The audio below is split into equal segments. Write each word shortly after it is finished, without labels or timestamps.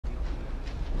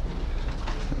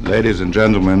Ladies and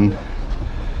gentlemen,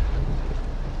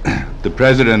 the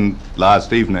President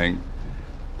last evening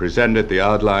presented the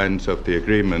outlines of the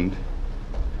agreement,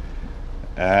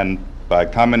 and by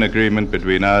common agreement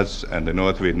between us and the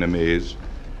North Vietnamese,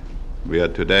 we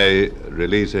have today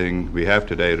released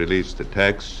the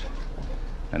text,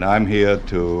 and I'm here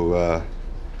to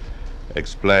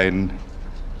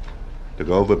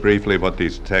go over briefly what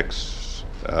these texts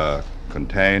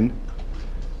contain,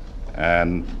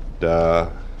 and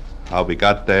how we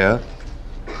got there,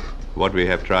 what we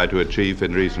have tried to achieve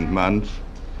in recent months,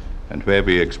 and where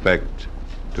we expect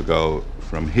to go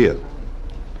from here.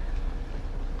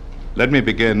 Let me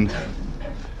begin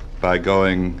by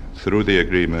going through the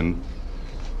agreement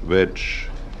which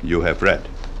you have read.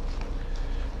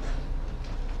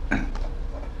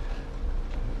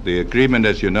 The agreement,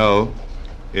 as you know,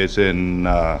 is in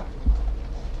 9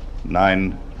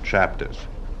 chapters.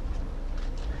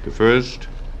 The first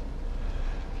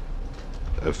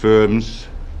affirms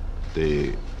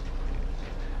the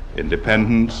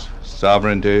independence,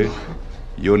 sovereignty,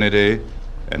 unity,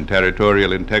 and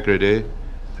territorial integrity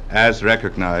as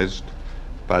recognized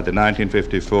by the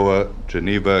 1954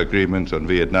 Geneva Agreements on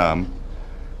Vietnam,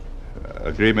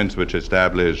 agreements which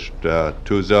established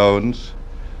 2 zones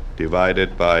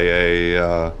divided by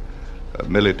a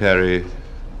military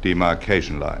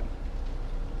demarcation line.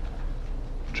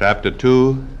 Chapter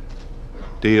 2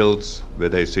 deals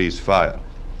with a ceasefire.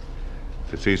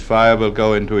 The ceasefire will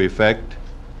go into effect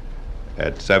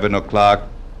at 7 o'clock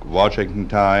Washington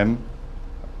time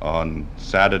on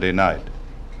Saturday night.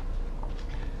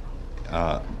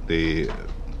 The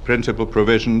principal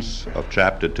provisions of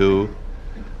Chapter 2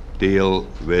 deal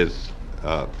with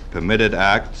permitted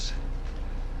acts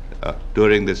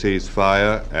during the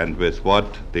ceasefire and with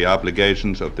what the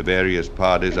obligations of the various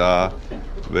parties are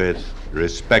with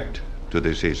respect to the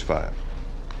ceasefire.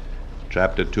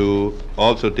 Chapter 2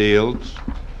 also deals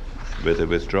with the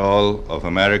withdrawal of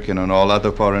American and all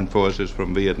other foreign forces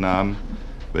from Vietnam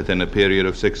within a period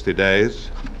of 60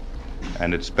 days,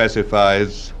 and it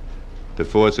specifies the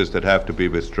forces that have to be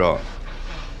withdrawn.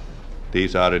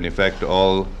 These are in effect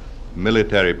all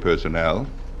military personnel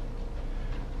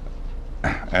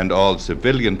and all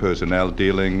civilian personnel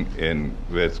dealing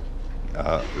with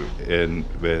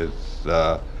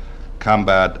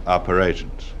combat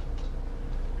operations.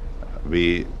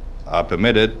 We are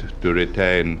permitted to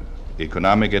retain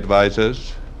economic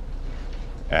advisors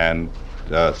and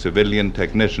civilian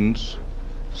technicians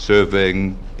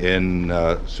serving in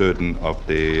certain of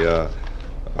the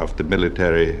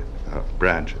military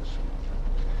branches.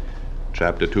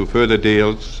 Chapter 2 further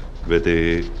deals with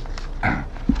the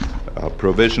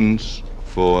provisions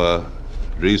for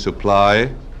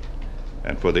resupply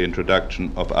and for the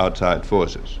introduction of outside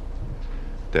forces.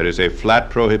 There is a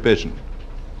flat prohibition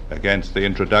against the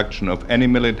introduction of any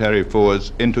military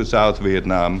force into South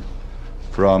Vietnam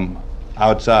from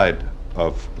outside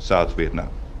of South Vietnam,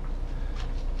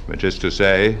 which is to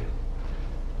say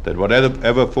that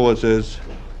whatever forces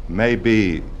may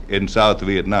be in South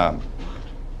Vietnam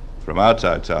from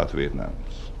outside South Vietnam,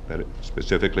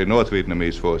 specifically North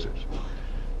Vietnamese forces,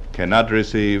 cannot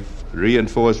receive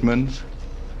reinforcements,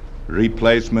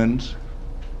 replacements,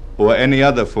 or any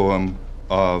other form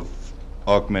of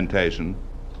augmentation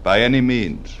by any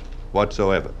means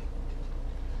whatsoever.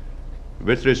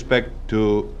 With respect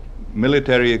to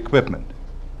military equipment,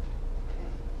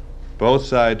 both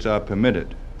sides are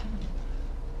permitted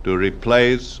to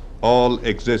replace all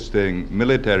existing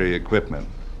military equipment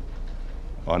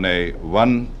on a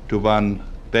one-to-one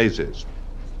basis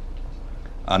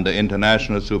under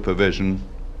international supervision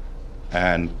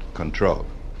and control.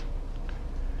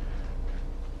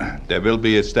 There will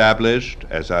be established,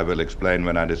 as I will explain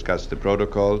when I discuss the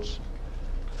protocols,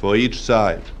 for each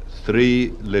side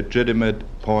 3 legitimate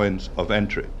points of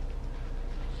entry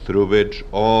through which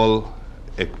all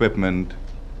replacement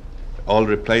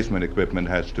equipment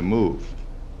has to move.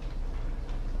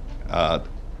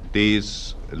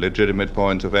 These legitimate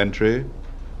points of entry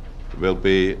will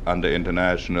be under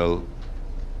international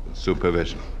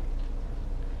supervision.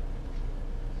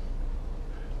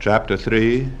 Chapter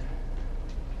 3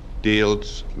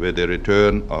 deals with the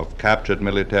return of captured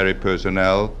military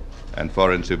personnel and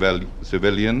foreign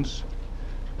civilians,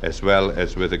 as well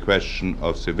as with the question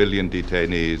of civilian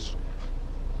detainees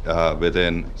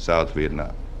within South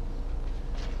Vietnam.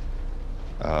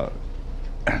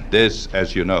 This,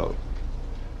 as you know,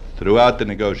 throughout the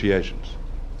negotiations,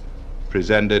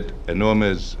 presented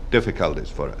enormous difficulties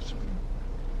for us.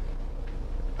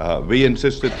 We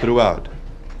insisted throughout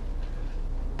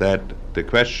that the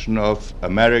question of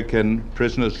American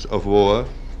prisoners of war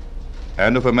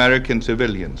and of American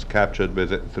civilians captured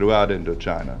throughout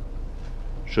Indochina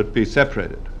should be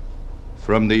separated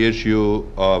from the issue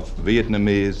of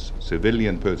Vietnamese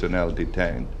civilian personnel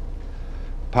detained,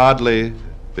 partly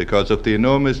because of the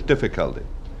enormous difficulty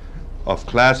of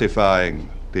classifying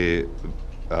the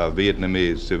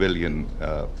Vietnamese civilian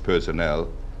personnel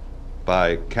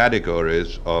by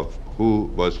categories of who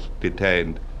was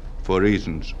detained for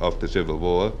reasons of the Civil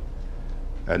War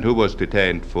and who was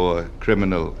detained for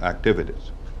criminal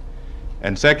activities.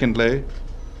 And secondly,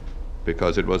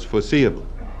 because it was foreseeable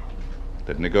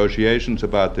that negotiations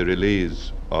about the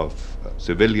release of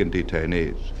civilian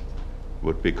detainees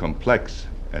would be complex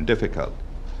and difficult,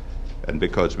 and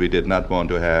because we did not want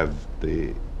to have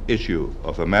the issue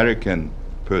of American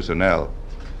personnel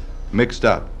mixed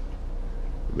up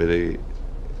with the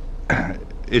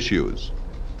issues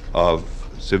of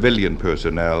civilian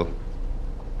personnel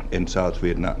in South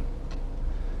Vietnam.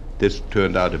 This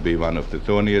turned out to be one of the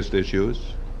thorniest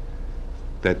issues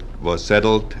that was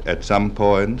settled at some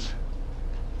points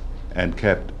and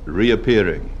kept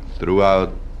reappearing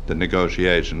throughout the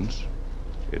negotiations.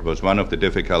 It was one of the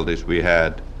difficulties we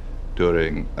had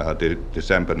during the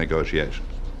December negotiations.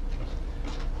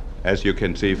 As you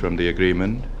can see from the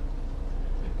agreement,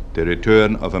 the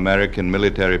return of American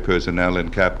military personnel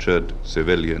and captured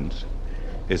civilians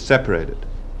is separated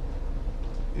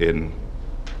in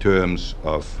terms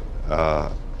of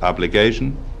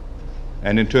obligation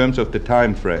and in terms of the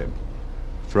time frame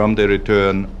from the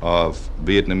return of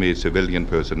Vietnamese civilian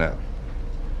personnel.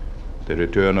 The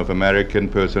return of American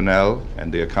personnel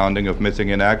and the accounting of missing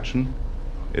in action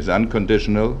is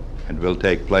unconditional and will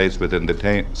take place within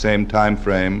the same time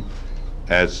frame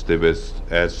as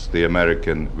the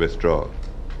American withdrawal.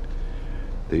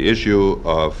 The issue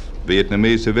of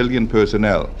Vietnamese civilian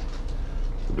personnel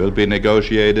will be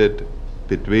negotiated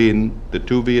between the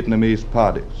two Vietnamese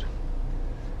parties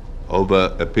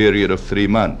over a period of 3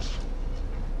 months.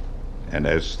 And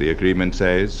as the agreement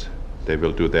says, they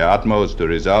will do their utmost to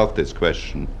resolve this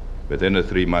question within a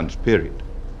 3-month period.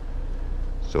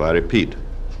 So I repeat,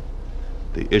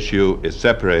 the issue is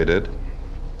separated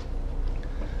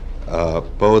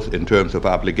both in terms of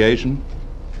obligation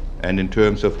and in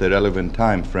terms of the relevant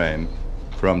time frame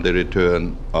from the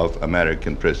return of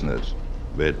American prisoners,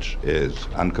 which is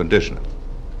unconditional.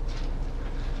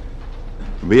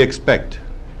 We expect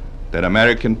that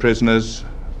American prisoners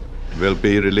will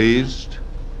be released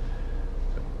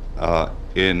at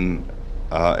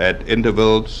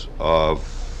intervals of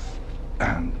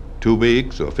 2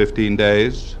 weeks or 15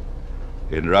 days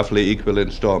in roughly equal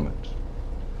installments.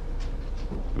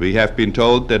 We have been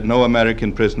told that no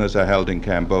American prisoners are held in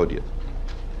Cambodia.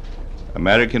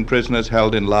 American prisoners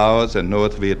held in Laos and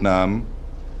North Vietnam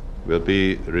will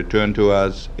be returned to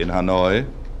us in Hanoi.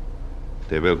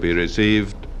 They will be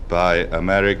received by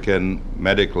American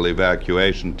medical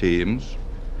evacuation teams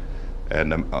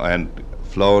and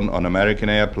flown on American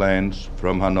airplanes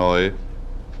from Hanoi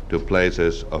to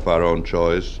places of our own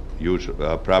choice,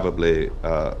 probably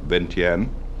Vientiane.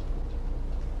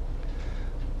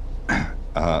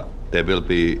 There will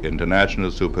be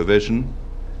international supervision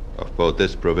of both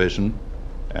this provision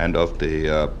and of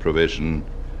the provision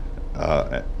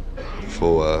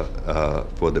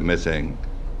for the missing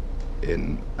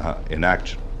in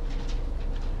action.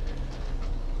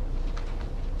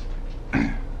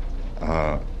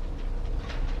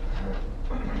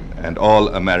 And all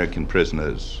American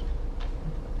prisoners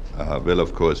will,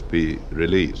 of course, be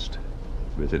released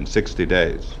within 60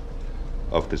 days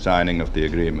of the signing of the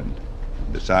agreement.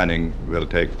 The signing will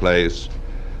take place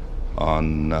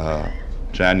on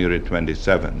January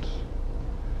 27th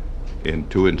in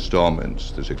 2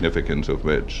 installments, the significance of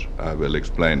which I will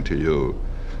explain to you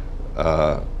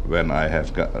when I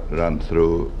have run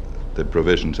through the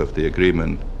provisions of the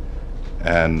agreement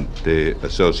and the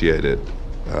associated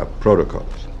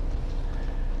protocols.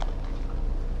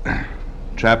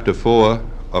 Chapter 4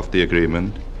 of the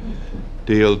agreement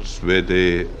deals with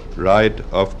the right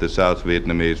of the South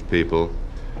Vietnamese people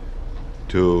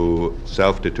to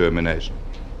self-determination.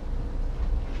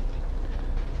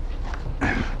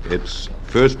 Its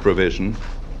first provision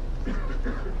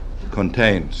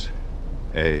contains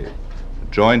a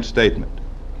joint statement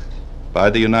by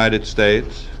the United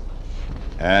States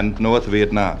and North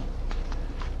Vietnam,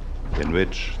 in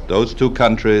which those two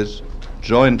countries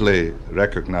jointly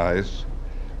recognize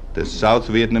the South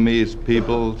Vietnamese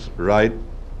people's right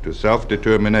to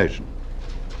self-determination,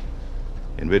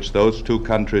 in which those two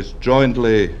countries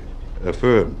jointly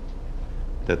affirm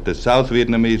that the South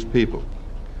Vietnamese people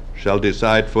shall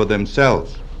decide for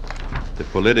themselves the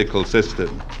political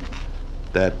system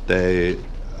that they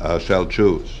shall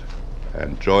choose.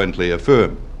 and jointly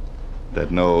affirm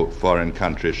that no foreign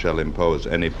country shall impose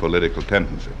any political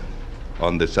tendency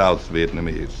on the South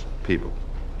Vietnamese people.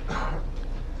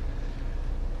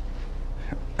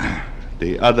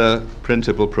 The other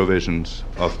principal provisions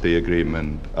of the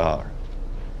agreement are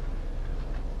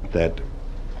that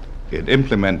in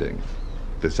implementing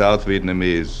the South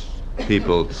Vietnamese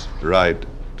people's right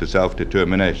to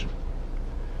self-determination,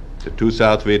 the two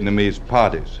South Vietnamese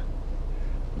parties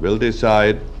will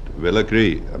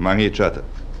agree among each other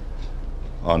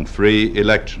on free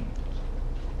elections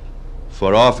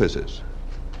for offices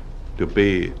to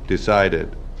be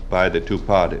decided by the two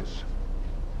parties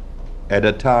at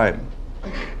a time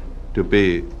to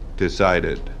be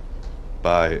decided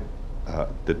by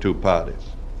the two parties.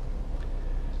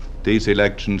 These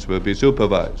elections will be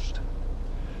supervised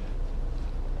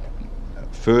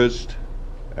first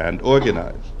and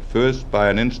organized first by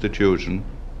an institution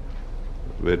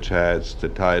which has the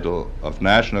title of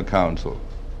National Council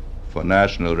for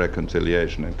National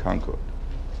Reconciliation and Concord,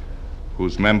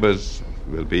 whose members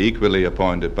will be equally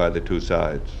appointed by the two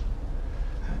sides,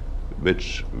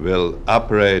 which will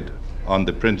operate on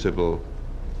the principle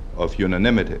of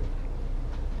unanimity,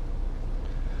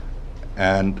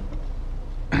 and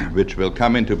which will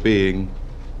come into being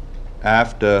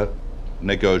after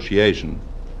negotiation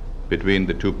between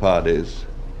the two parties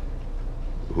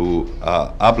who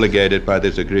are obligated by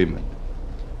this agreement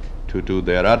to do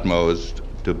their utmost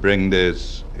to bring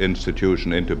this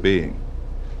institution into being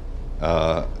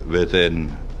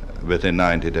within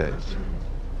 90 days.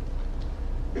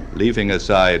 Leaving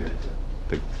aside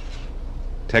the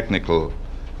technical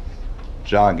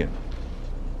jargon,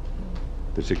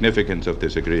 the significance of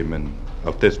this agreement,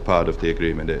 of this part of the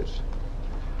agreement, is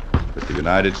that the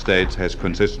United States has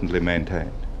consistently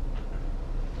maintained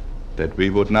that we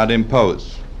would not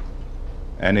impose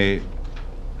any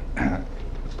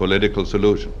political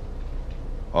solution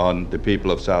on the people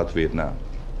of South Vietnam.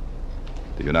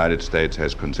 The United States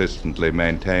has consistently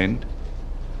maintained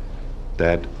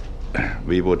that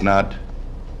we would not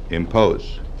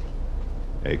impose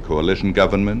a coalition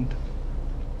government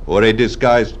or a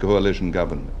disguised coalition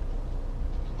government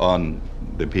on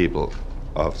the people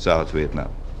of South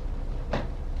Vietnam.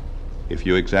 If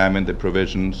you examine the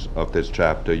provisions of this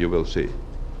chapter, you will see,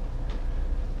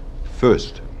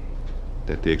 first,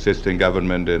 that the existing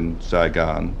government in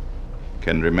Saigon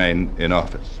can remain in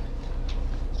office.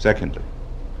 Secondly,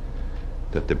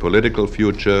 that the political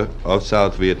future of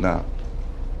South Vietnam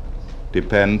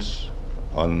depends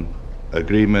on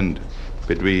agreement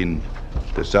between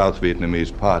the South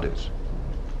Vietnamese parties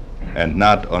and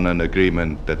not on an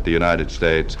agreement that the United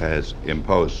States has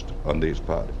imposed on these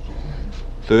parties.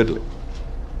 Thirdly,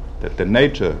 that the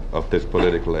nature of this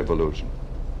political evolution,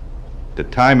 the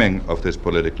timing of this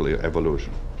political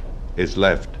evolution, is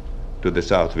left to the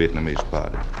South Vietnamese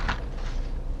party,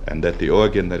 and that the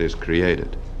organ that is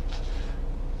created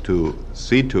to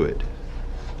see to it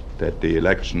that the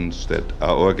elections that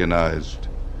are organized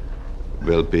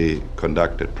will be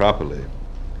conducted properly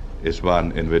is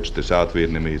one in which the South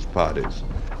Vietnamese parties,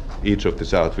 each of the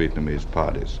South Vietnamese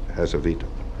parties, has a veto.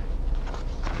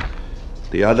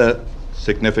 The other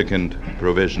significant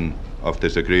provision of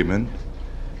this agreement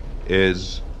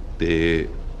is the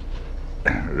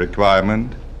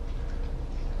requirement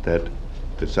that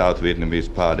the South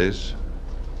Vietnamese parties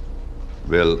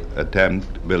will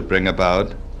bring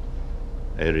about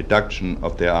a reduction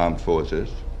of their armed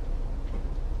forces,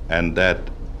 and that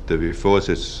the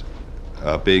forces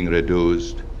being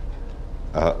reduced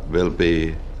will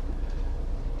be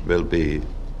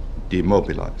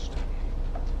demobilized.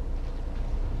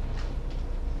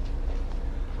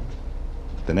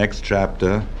 The next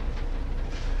chapter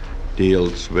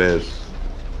deals with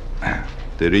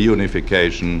the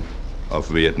reunification of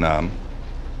Vietnam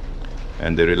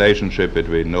and the relationship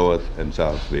between North and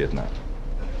South Vietnam.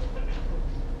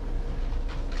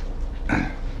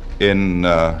 In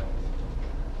the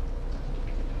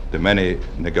many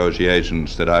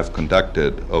negotiations that I've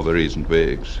conducted over recent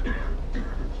weeks,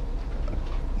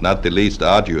 not the least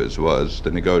arduous was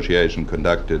the negotiation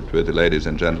conducted with the ladies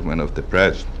and gentlemen of the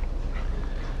press,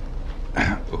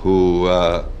 who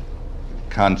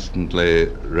constantly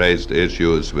raised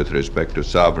issues with respect to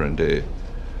sovereignty,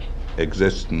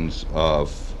 existence of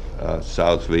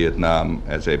South Vietnam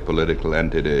as a political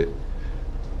entity,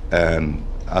 and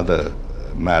other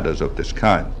matters of this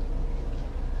kind.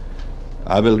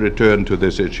 I will return to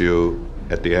this issue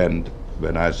at the end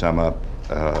when I sum up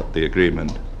the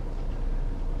agreement,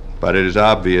 but it is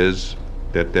obvious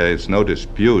that there is no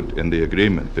dispute in the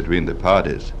agreement between the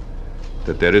parties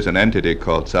that there is an entity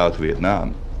called South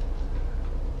Vietnam,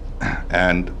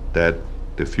 and that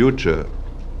the future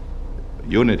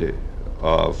unity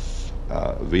of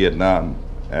Vietnam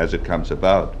as it comes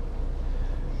about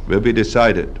will be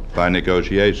decided by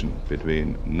negotiation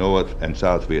between North and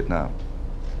South Vietnam.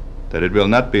 That it will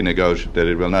not be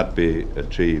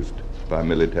achieved by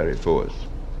military force.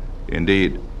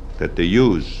 Indeed, that the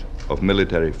use of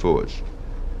military force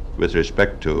with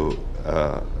respect to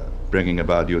bringing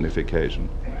about unification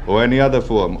or any other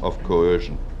form of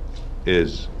coercion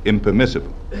is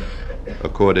impermissible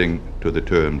according to the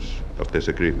terms of this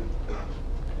agreement.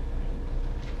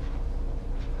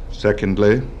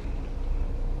 Secondly,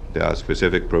 there are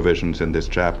specific provisions in this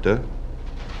chapter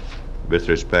with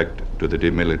respect to the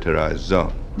demilitarized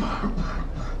zone.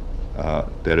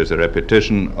 There is a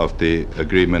repetition of the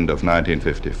agreement of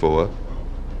 1954,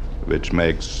 which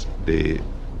makes the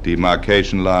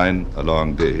demarcation line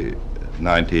along the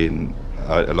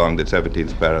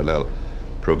 17th parallel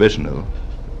provisional,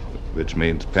 which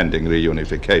means pending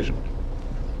reunification.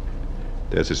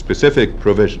 There's a specific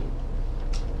provision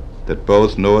that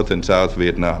both North and South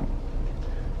Vietnam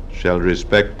shall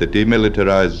respect the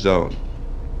demilitarized zone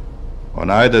on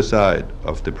either side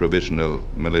of the provisional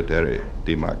military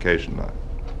demarcation line.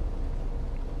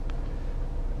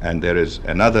 And there is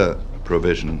another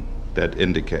provision that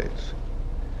indicates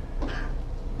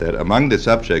that among the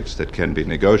subjects that can be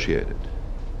negotiated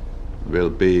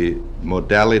will be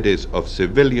modalities of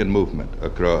civilian movement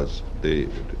across the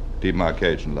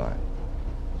demarcation line,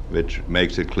 which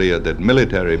makes it clear that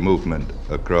military movement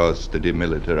across the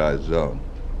demilitarized zone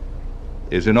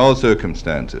is in all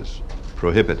circumstances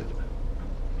prohibited.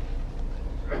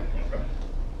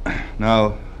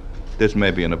 Now, this may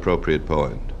be an appropriate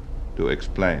point to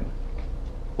explain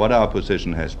what our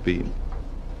position has been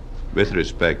with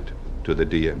respect to the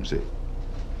DMZ.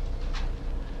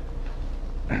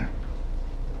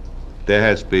 There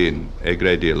has been a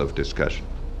great deal of discussion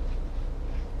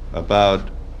about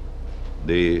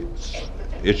the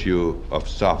issue of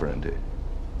sovereignty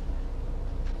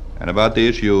and about the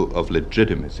issue of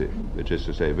legitimacy, which is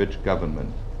to say which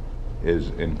government is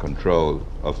in control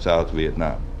of South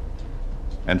Vietnam.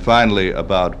 And finally,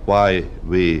 about why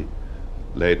we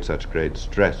laid such great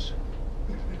stress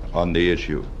on the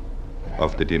issue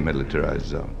of the demilitarized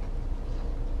zone.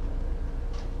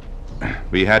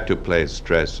 We had to place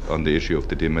stress on the issue of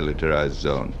the demilitarized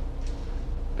zone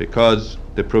because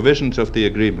the provisions of the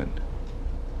agreement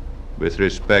with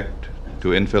respect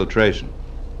to infiltration,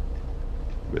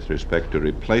 with respect to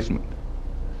replacement,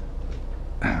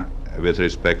 with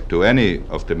respect to any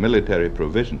of the military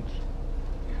provisions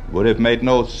would have made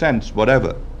no sense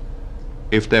whatever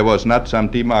if there was not some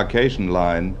demarcation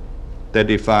line that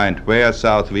defined where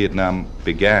South Vietnam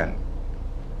began.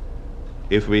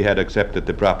 If we had accepted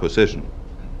the proposition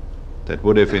that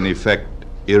would have in effect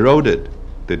eroded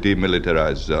the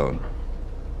demilitarized zone,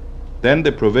 then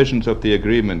the provisions of the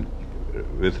agreement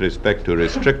with respect to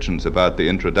restrictions about the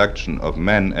introduction of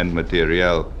men and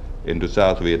materiel into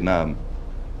South Vietnam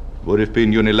would have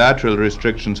been unilateral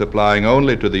restrictions applying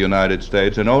only to the United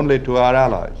States and only to our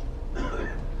allies.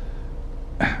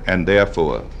 And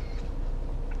therefore,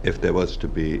 if there was to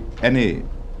be any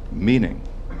meaning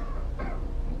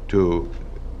to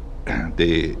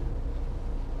the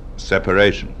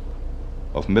separation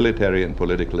of military and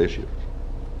political issues,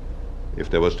 if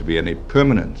there was to be any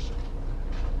permanence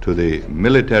to the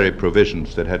military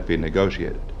provisions that had been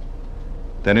negotiated,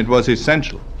 then it was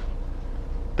essential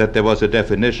that there was a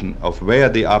definition of where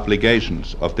the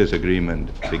obligations of this agreement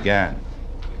began.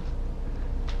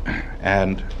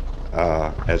 And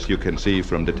as you can see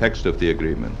from the text of the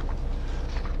agreement,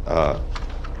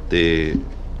 the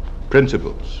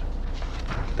principles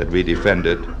that we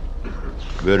defended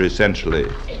were essentially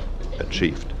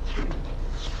achieved.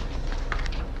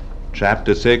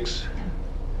 Chapter 6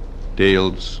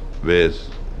 deals with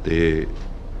the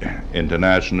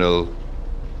international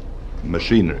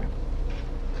machinery,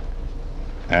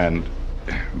 and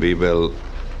we will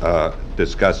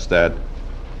discuss that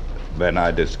when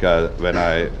I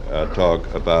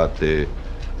talk about the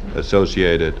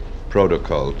associated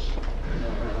protocols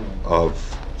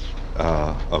of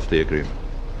the agreement.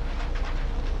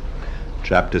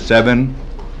 Chapter 7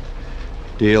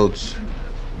 deals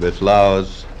with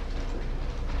Laos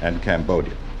and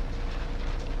Cambodia.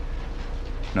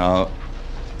 Now,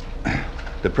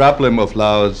 the problem of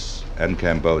Laos and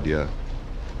Cambodia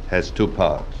has two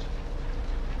parts.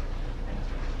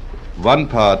 One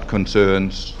part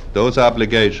concerns those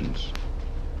obligations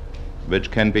which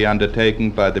can be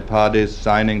undertaken by the parties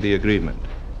signing the agreement,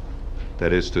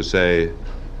 that is to say,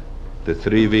 the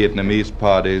three Vietnamese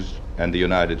parties and the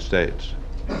United States.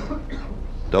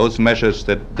 Those measures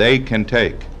that they can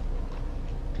take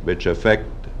which affect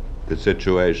the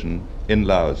situation in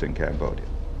Laos and Cambodia.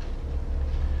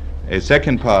 A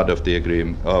second part of the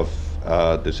agreement of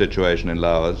the situation in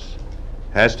Laos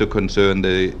has to concern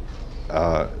the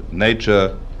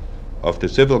nature of the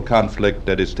civil conflict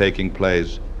that is taking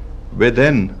place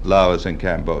within Laos and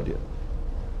Cambodia,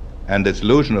 and the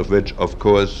solution of which, of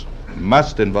course,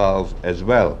 must involve as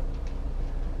well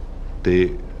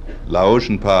the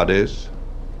Laotian parties,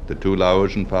 the two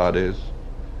Laotian parties,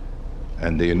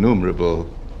 and the innumerable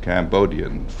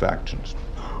Cambodian factions.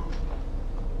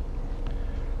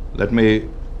 Let me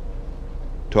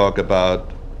talk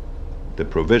about the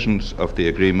provisions of the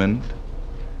agreement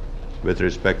with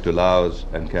respect to Laos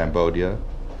and Cambodia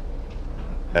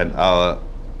and our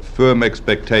firm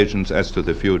expectations as to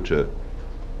the future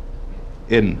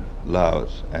in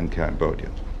Laos and Cambodia.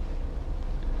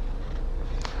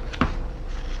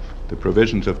 The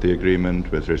provisions of the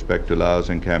agreement with respect to Laos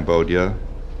and Cambodia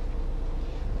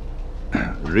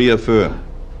reaffirm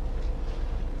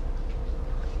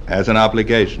as an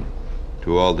obligation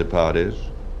to all the parties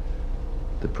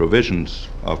the provisions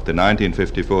of the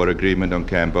 1954 agreement on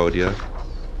Cambodia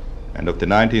and of the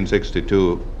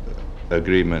 1962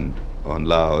 agreement on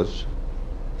Laos,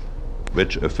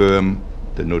 which affirm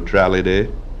the neutrality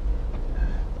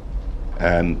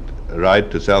and right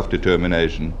to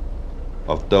self-determination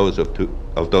of those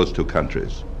two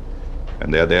countries,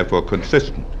 and they are therefore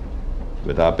consistent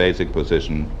with our basic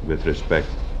position with respect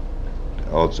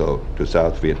also to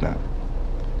South Vietnam.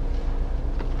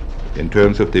 In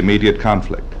terms of the immediate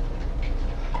conflict,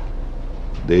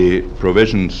 the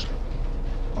provisions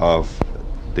of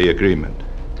the agreement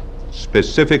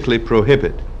specifically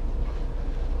prohibit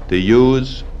the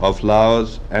use of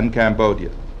Laos and Cambodia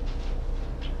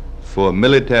for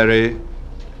military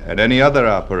and any other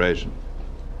operation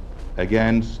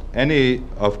against any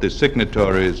of the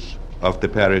signatories of the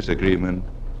Paris Agreement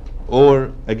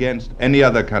or against any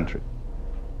other country.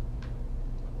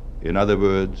 In other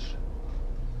words,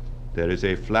 there is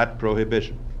a flat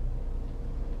prohibition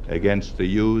against the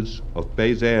use of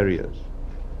base areas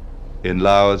in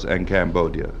Laos and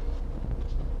Cambodia.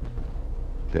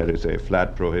 There is a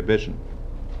flat prohibition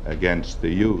against the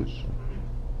use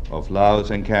of Laos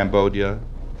and Cambodia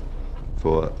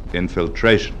for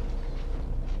infiltration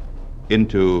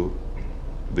into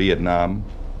Vietnam,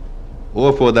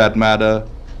 or for that matter,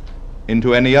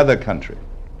 into any other country.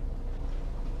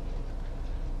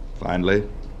 Finally,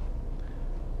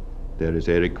 there is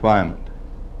a requirement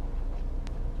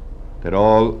that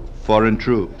all foreign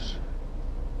troops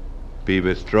be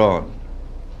withdrawn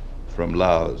from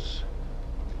Laos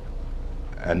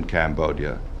and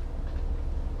Cambodia.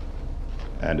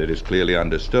 And it is clearly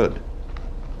understood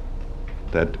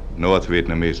that North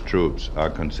Vietnamese troops are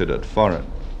considered foreign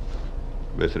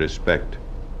with respect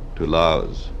to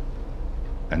Laos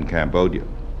and Cambodia.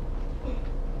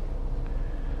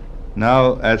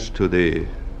 Now, as to the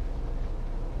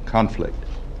conflict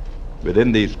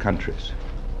within these countries,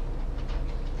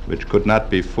 which could not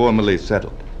be formally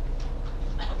settled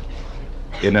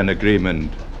in an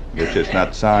agreement which is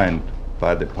not signed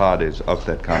by the parties of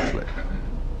that conflict,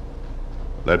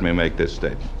 let me make this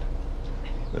statement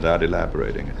without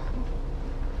elaborating it.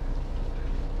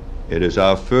 It is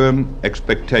our firm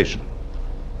expectation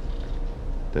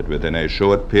that within a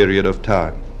short period of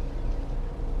time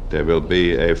there will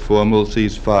be a formal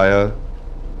ceasefire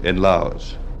in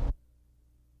Laos.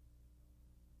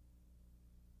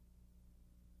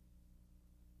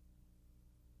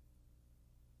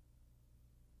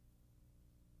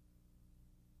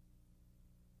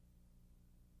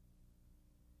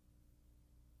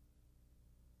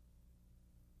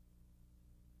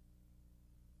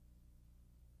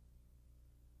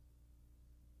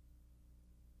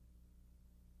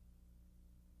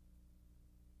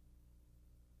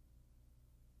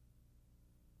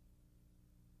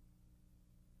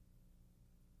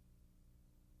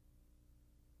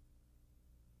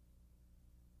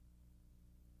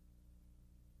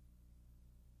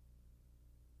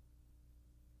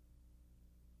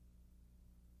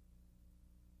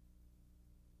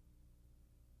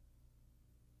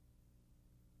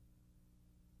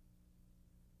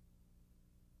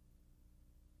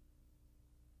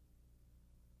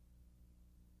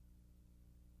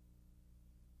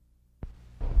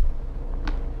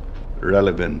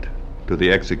 Relevant to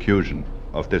the execution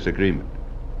of this agreement.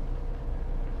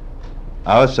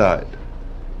 Our side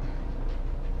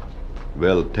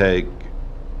will take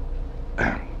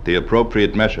the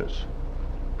appropriate measures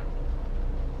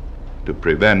to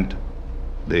prevent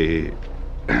will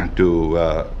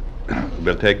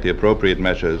take the appropriate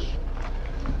measures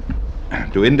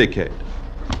to indicate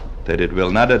that it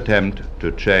will not attempt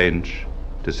to change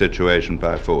the situation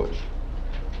by force.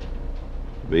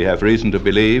 We have reason to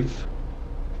believe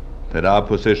that our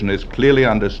position is clearly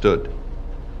understood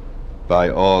by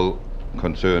all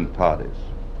concerned parties.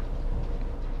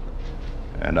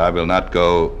 And I will not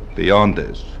go beyond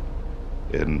this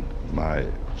in my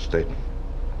statement.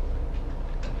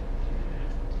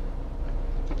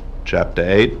 Chapter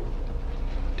 8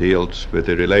 deals with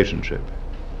the relationship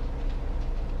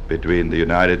between the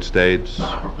United States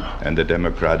and the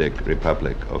Democratic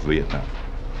Republic of Vietnam.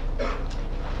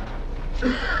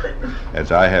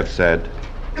 As I have said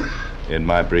in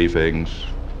my briefings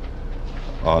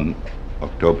on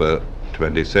October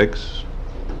 26th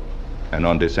and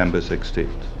on December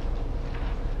 16th,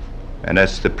 and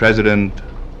as the President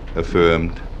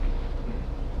affirmed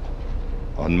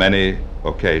on many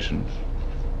occasions,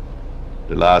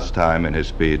 the last time in his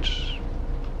speech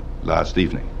last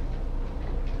evening,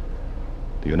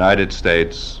 the United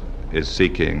States is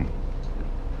seeking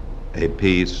a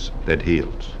peace that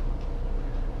heals.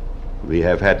 We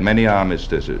have had many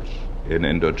armistices in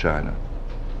Indochina.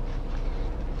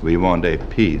 We want a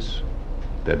peace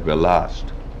that will last.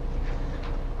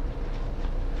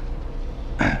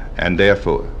 And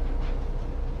therefore,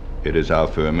 it is our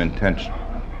firm intention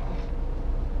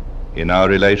in our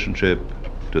relationship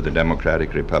to the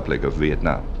Democratic Republic of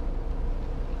Vietnam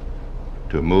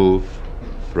to move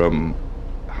from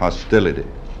hostility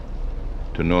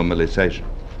to normalization,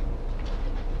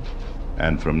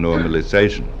 and from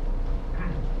normalization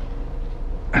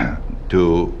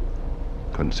to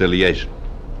conciliation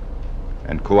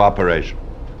and cooperation.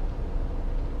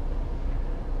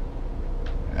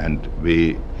 And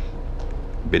we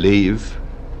believe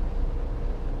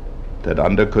that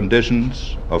under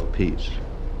conditions of peace,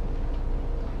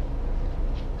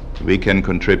 we can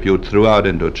contribute throughout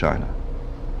Indochina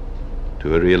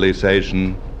to a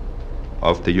realization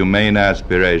of the humane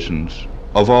aspirations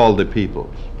of all the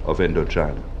peoples of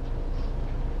Indochina.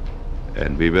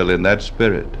 And we will, in that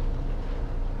spirit,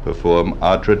 perform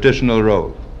our traditional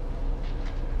role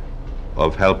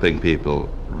of helping people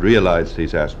realize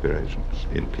these aspirations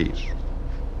in peace.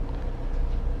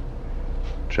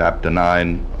 Chapter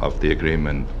 9 of the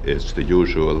agreement is the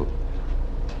usual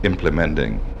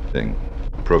implementing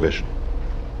provision.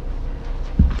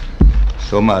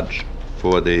 So much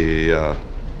for the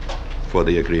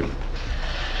agreement.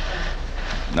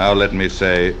 Now let me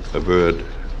say a word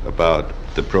about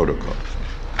the protocols.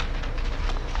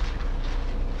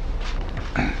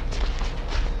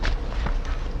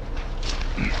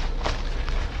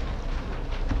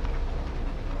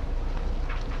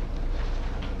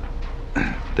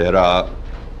 There are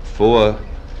 4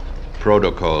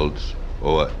 protocols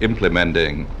or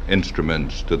implementing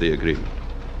instruments to the agreement.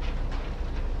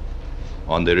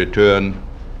 On the return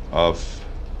of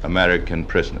American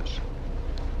prisoners,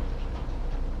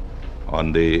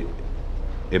 on the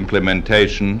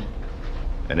implementation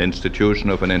and institution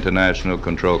of an International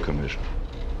Control Commission,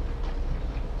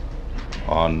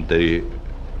 on the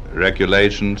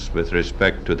regulations with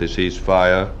respect to the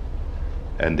ceasefire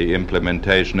and the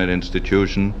implementation and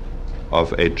institution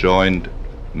of a joint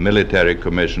military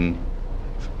commission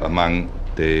among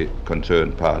the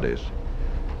concerned parties,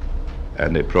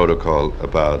 and a protocol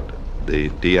about the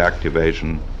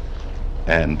deactivation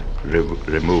and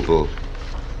removal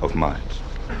of mines.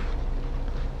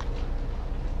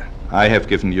 I have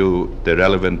given you the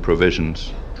relevant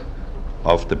provisions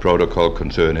of the protocol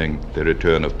concerning the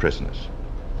return of prisoners.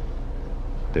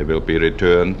 They will be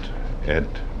returned at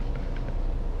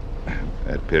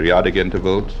periodic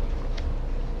intervals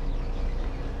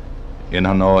in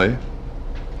Hanoi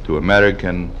to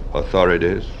American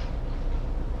authorities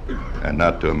and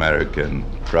not to American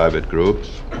private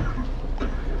groups.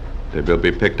 They will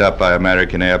be picked up by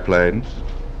American airplanes,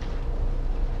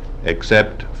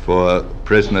 except for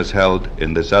prisoners held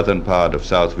in the southern part of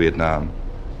South Vietnam,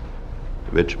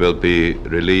 which will be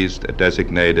released at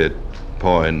designated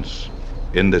points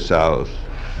in the south,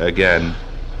 again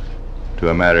to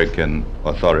American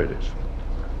authorities.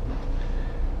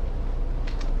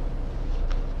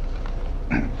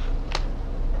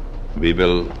 We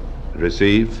will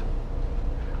receive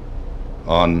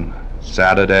on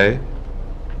Saturday,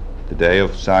 the day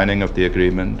of signing of the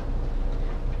agreement,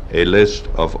 a list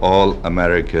of all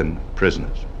American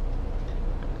prisoners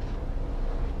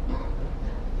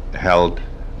held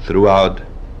throughout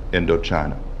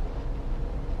Indochina.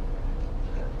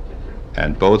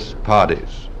 And both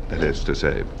parties, that is to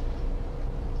say,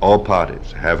 all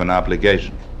parties, have an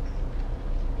obligation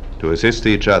to assist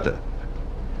each other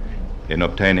in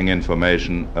obtaining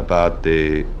information about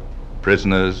the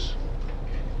prisoners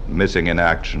missing in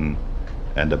action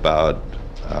and about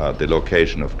the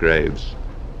location of graves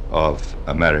of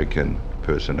American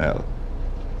personnel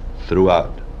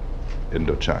throughout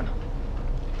Indochina.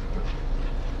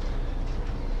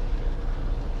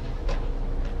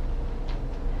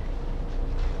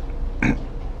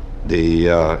 The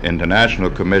International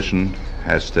Commission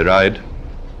has the right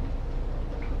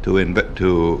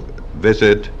to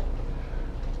visit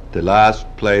the last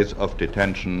place of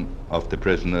detention of the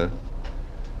prisoner,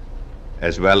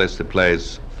 as well as the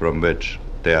place from which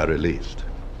they are released.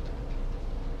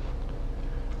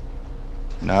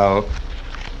 Now,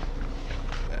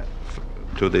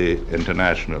 to the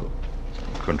International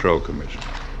Control Commission.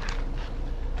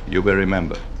 You will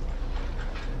remember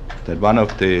that one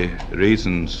of the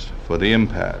reasons for the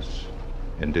impasse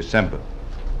in December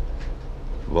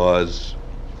was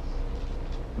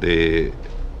the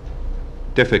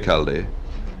difficulty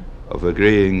of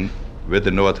agreeing with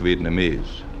the North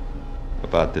Vietnamese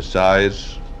about the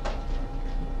size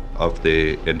of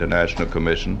the International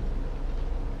Commission,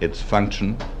 its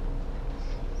function,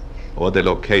 or the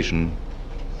location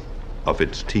of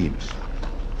its teams.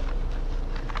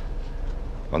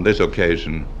 On this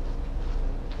occasion,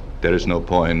 there is no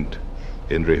point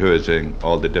in rehearsing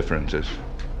all the differences.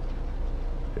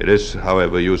 It is,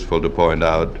 however, useful to point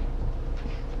out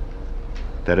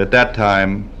that at that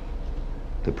time,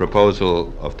 the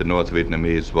proposal of the North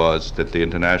Vietnamese was that the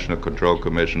International Control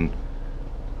Commission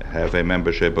have a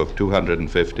membership of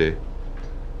 250,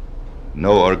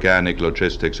 no organic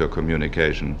logistics or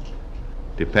communication,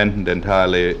 dependent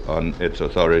entirely on its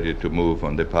authority to move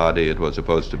on the party it was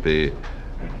supposed to be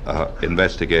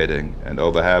investigating, and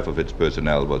over half of its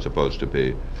personnel was supposed to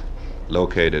be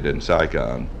located in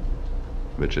Saigon,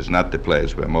 which is not the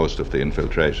place where most of the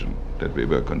infiltration that we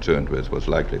were concerned with was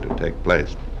likely to take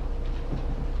place.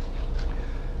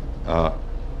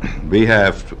 We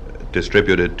have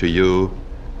distributed to you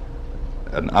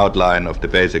an outline of the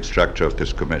basic structure of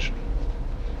this commission.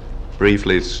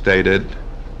 Briefly stated,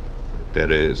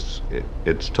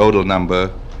 its total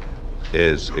number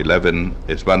is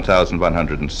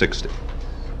 1,160,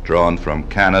 drawn from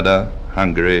Canada,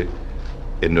 Hungary,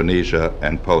 Indonesia,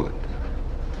 and Poland.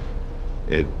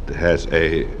 It has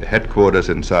a headquarters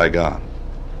in Saigon.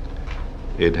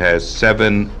 It has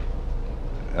 7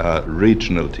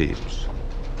 regional teams,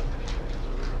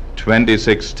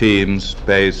 26 teams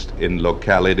based in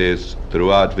localities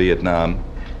throughout Vietnam,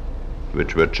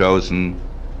 which were chosen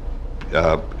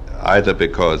either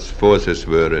because forces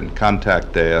were in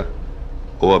contact there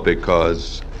or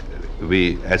because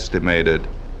we estimated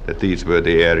that these were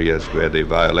the areas where the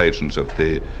violations of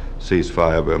the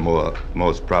ceasefire were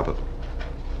most probable.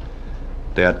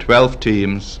 There are 12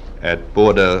 teams at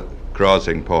border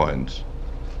crossing points.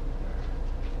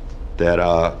 There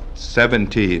are 7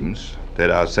 teams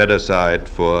that are set aside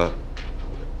for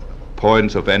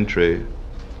points of entry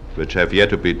which have yet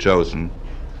to be chosen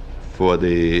for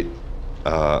the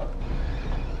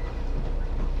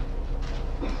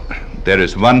there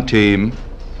is 1 team,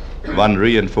 1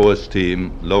 reinforced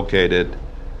team located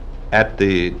at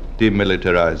the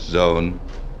demilitarized zone,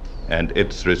 and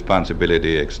its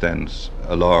responsibility extends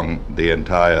along the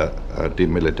entire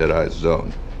demilitarized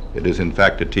zone. It is in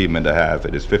fact a team and a half.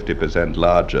 It is 50%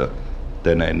 larger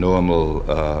than a normal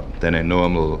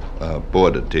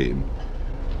border team,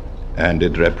 and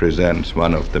it represents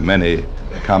one of the many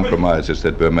compromises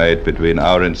that were made between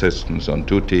our insistence on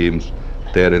 2 teams,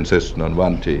 their insistence on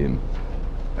 1 team,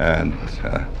 and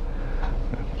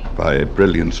by a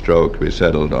brilliant stroke we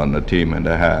settled on a team and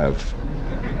a half.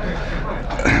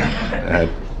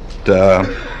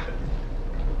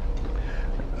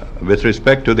 With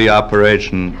respect to the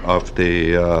operation of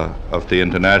the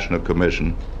International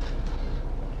Commission,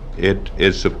 it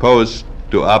is supposed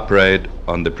to operate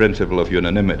on the principle of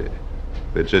unanimity,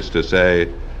 which is to say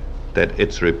that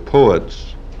its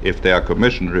reports, if they are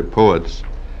commission reports,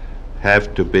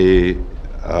 have to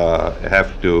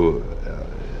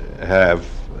have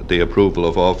the approval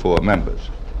of all 4 members.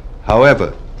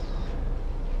 However,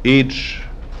 each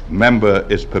member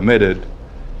is permitted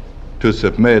to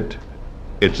submit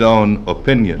its own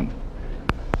opinion,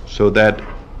 so that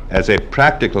as a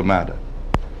practical matter,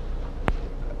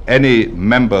 any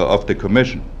member of the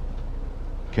commission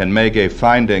can make a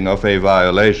finding of a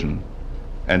violation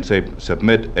and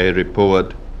submit a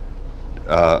report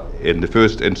in the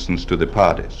first instance to the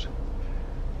parties.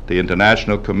 The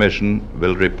International Commission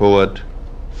will report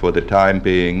for the time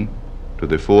being to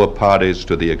the 4 parties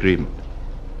to the agreement.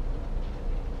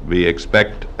 We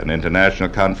expect an international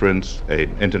conference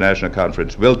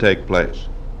will take place.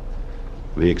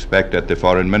 We expect at the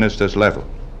foreign ministers level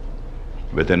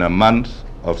within a month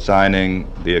of signing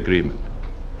the agreement.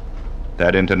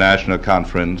 That international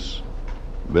conference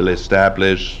will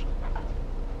establish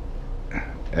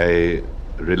a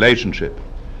relationship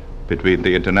between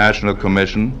the International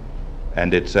Commission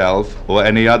and itself or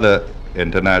any other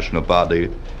international body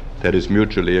that is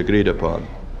mutually agreed upon,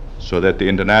 so that the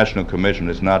International Commission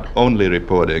is not only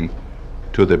reporting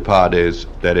to the parties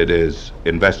that it is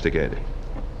investigating,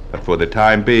 but for the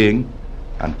time being,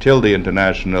 until the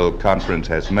International Conference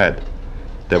has met,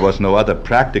 there was no other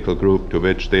practical group to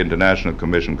which the International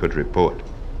Commission could report.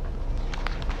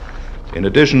 In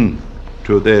addition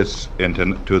to this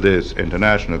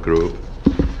international group,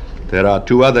 there are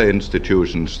two other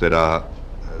institutions that are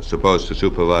supposed to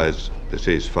supervise the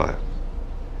ceasefire.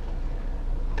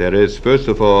 There is, first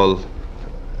of all,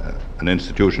 an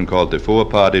institution called the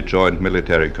Four-Party Joint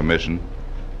Military Commission,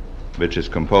 which is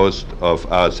composed of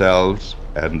ourselves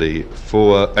and the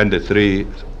three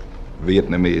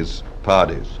Vietnamese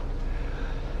parties,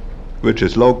 which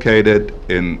is located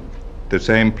in the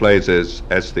same places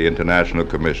as the International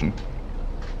Commission,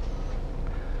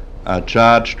 are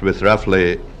charged with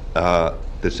roughly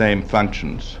the same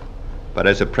functions, but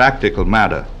as a practical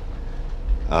matter,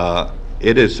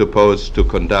 it is supposed to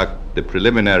conduct the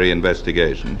preliminary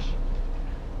investigations.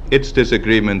 Its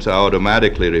disagreements are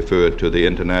automatically referred to the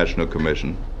International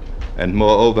Commission, and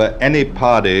moreover, any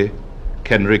party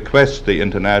can request the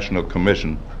International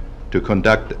Commission to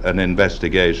conduct an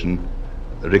investigation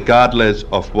regardless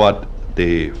of what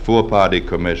the Four-Party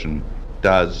Commission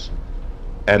does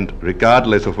and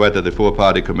regardless of whether the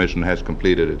Four-Party Commission has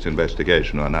completed its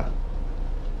investigation or not.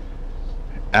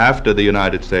 After the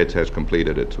United States has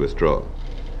completed its withdrawal,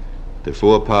 the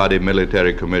Four-Party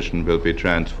Military Commission will be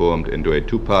transformed into a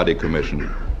two-party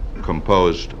commission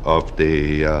composed of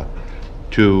the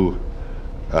two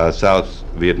South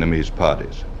Vietnamese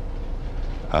parties.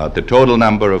 The total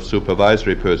number of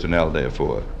supervisory personnel,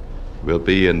 therefore, will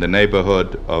be in the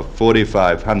neighborhood of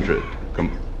 4,500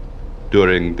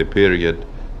 during the period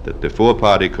that the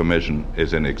Four-Party Commission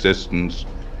is in existence,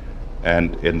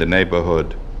 and in the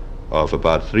neighborhood of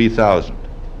about 3,000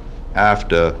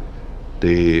 after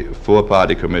the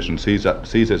Four-Party Commission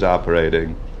ceases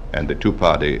operating and the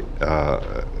Two-Party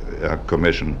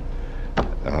Commission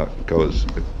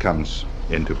comes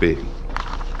into being.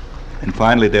 And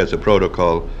finally, there's a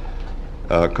protocol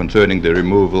concerning the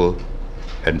removal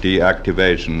and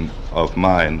deactivation of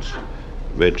mines,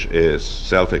 which is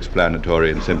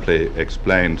self-explanatory and simply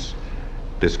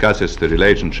discusses the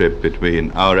relationship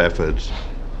between our efforts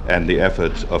and the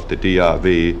efforts of the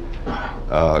DRV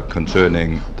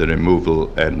concerning the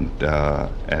removal and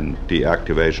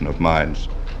deactivation of mines,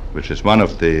 which is one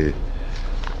of the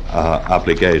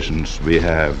obligations we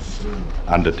have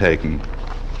undertaken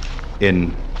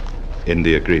in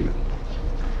the agreement.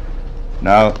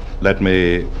 Now, let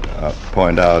me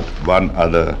point out one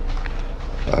other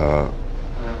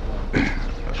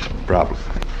problem.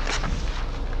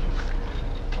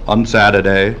 On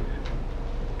Saturday,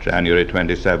 January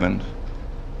 27th,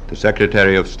 the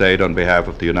Secretary of State on behalf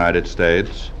of the United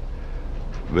States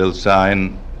will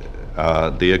sign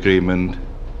the agreement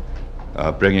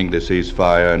bringing the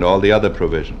ceasefire and all the other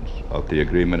provisions of the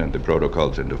agreement and the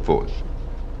protocols into force.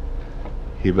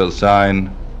 He will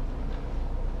sign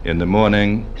in the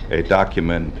morning a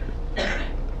document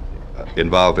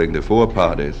involving the four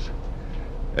parties,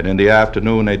 and in the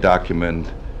afternoon a document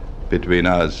between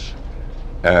us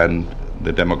and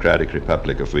the Democratic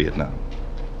Republic of Vietnam.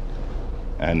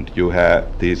 And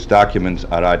these documents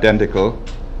are identical,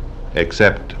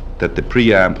 except that the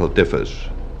preamble differs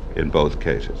in both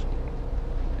cases.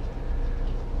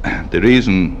 The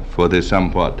reason for this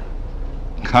somewhat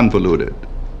convoluted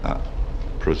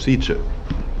procedure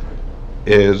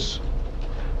is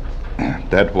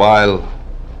that while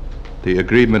the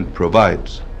agreement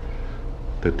provides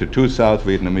that the two South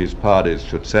Vietnamese parties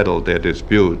should settle their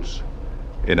disputes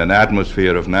in an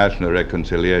atmosphere of national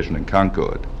reconciliation and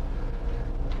concord,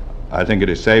 I think it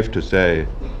is safe to say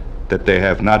that they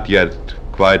have not yet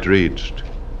quite reached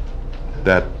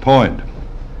that point.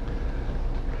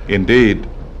 Indeed,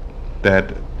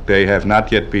 that they have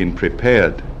not yet been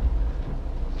prepared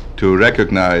to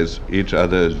recognize each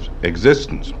other's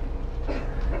existence.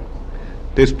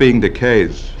 This being the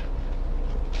case,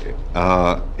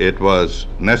 it was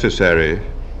necessary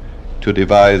to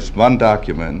devise one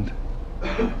document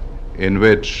in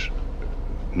which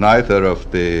neither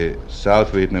of the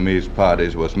South Vietnamese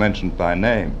parties was mentioned by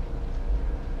name,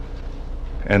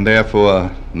 and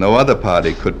therefore no other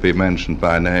party could be mentioned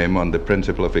by name on the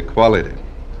principle of equality.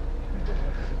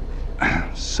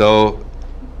 So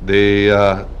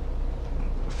the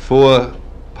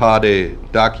four-party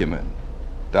document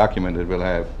that will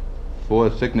have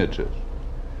four signatures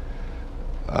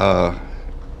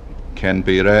can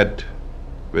be read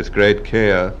with great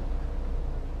care,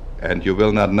 and you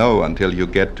will not know until you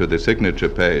get to the signature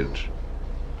page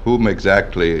whom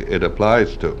exactly it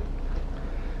applies to.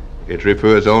 It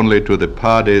refers only to the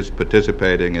parties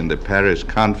participating in the Paris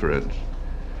Conference,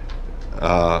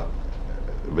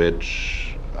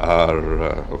 which are,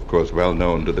 of course, well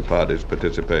known to the parties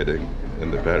participating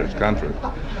in the Paris Conference.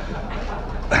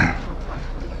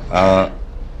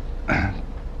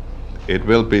 It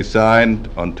will be signed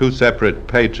on two separate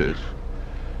pages.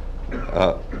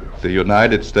 The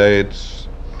United States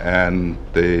and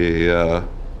the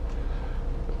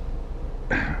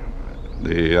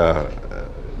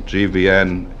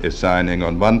GVN is signing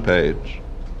on one page,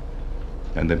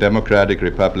 and the Democratic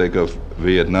Republic of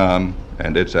Vietnam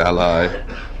and its ally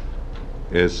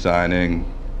is signing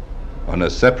on a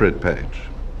separate page.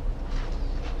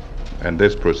 And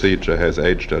this procedure has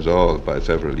aged us all by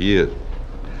several years.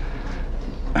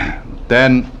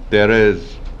 Then there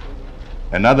is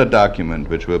another document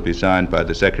which will be signed by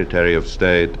the Secretary of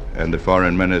State and the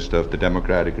Foreign Minister of the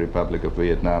Democratic Republic of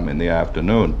Vietnam in the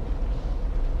afternoon.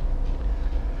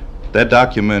 That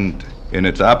document, in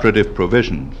its operative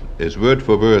provisions, is word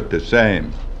for word the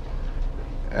same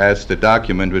as the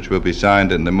document which will be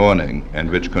signed in the morning and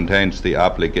which contains the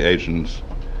obligations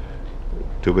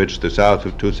to which the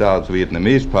two South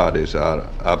Vietnamese parties are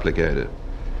obligated.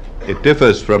 It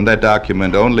differs from that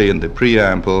document only in the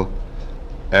preamble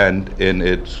and in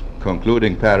its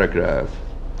concluding paragraph.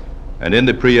 And in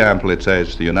the preamble it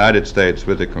says, the United States,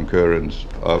 with the concurrence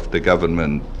of the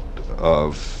government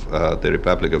of the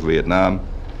Republic of Vietnam,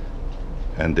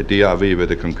 and the DRV with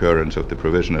the concurrence of the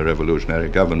Provisional Revolutionary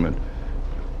Government,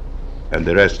 and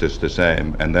the rest is the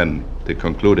same. And then the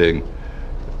concluding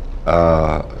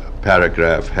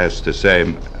paragraph has the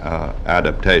same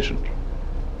adaptation.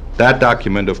 That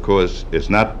document, of course, is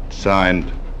not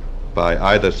signed by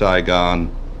either Saigon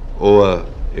or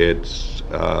its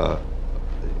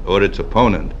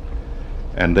opponent,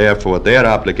 and therefore their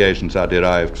obligations are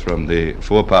derived from the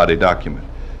four-party document.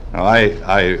 Now,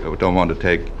 I don't want to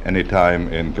take any time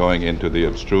in going into the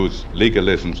abstruse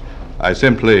legalisms. I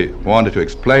simply wanted to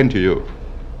explain to you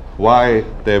why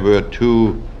there were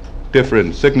two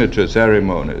different signature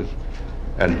ceremonies,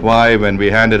 and why, when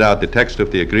we handed out the text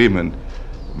of the agreement,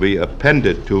 we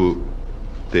appended to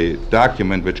the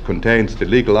document which contains the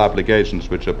legal obligations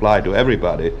which apply to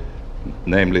everybody,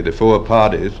 namely the four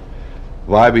parties,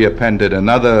 why we appended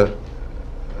another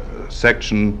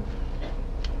section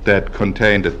that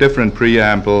contained a different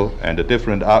preamble and a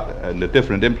different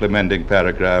implementing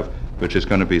paragraph, which is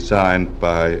going to be signed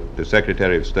by the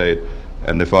Secretary of State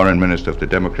and the Foreign Minister of the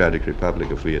Democratic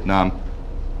Republic of Vietnam.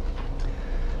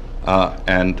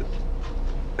 And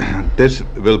this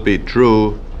will be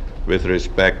true with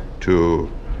respect to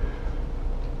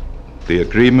the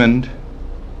agreement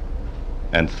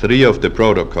and three of the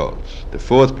protocols. The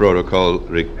fourth protocol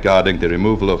regarding the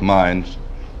removal of mines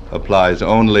applies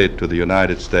only to the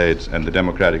United States and the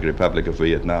Democratic Republic of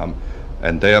Vietnam,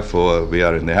 and therefore we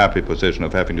are in the happy position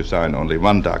of having to sign only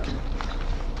one document.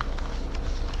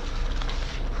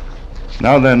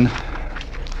 Now then,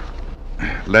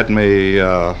 let me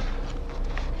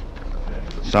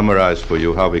summarize for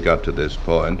you how we got to this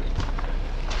point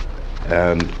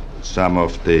and some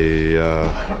of the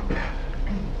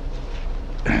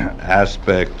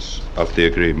aspects of the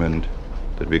agreement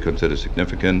that we consider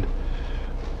significant,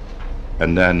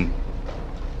 and then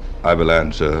I will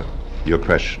answer your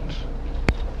questions.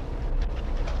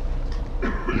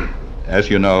 As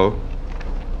you know,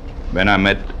 when I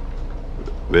met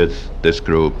with this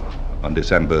group on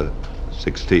December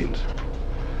 16th,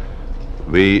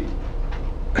 we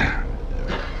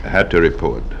had to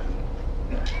report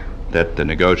that the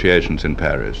negotiations in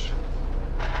Paris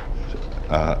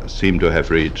seem to have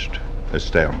reached a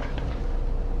stalemate.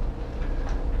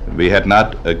 We had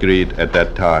not agreed at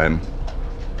that time,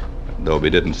 though we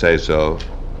didn't say so,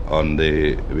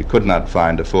 we could not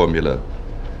find a formula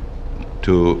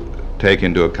to take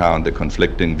into account the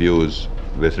conflicting views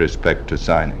with respect to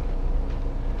signing.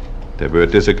 There were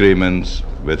disagreements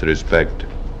with respect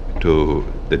to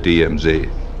the DMZ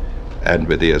and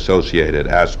with the associated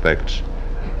aspects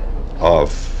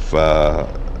of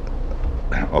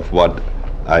what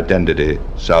identity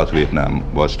South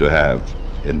Vietnam was to have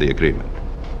in the agreement.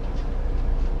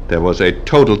 There was a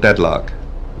total deadlock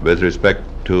with respect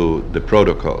to the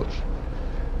protocols,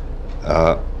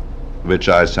 which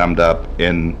I summed up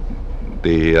in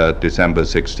the December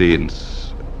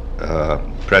 16th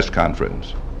press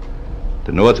conference.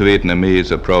 The North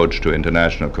Vietnamese approach to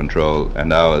international control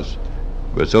and ours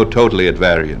were so totally at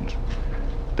variance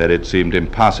that it seemed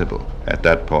impossible at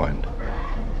that point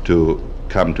to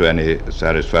come to any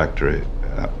satisfactory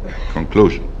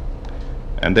conclusion.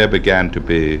 And there began to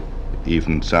be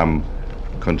even some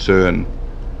concern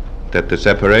that the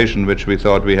separation which we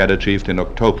thought we had achieved in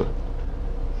October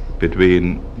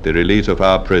between the release of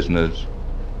our prisoners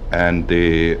and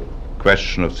the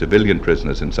question of civilian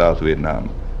prisoners in South Vietnam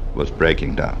was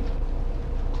breaking down.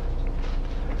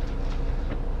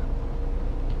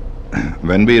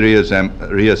 When we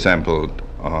reassembled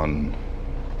on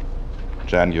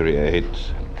January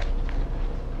 8th,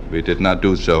 we did not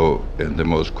do so in the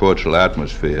most cordial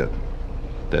atmosphere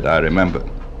that I remember.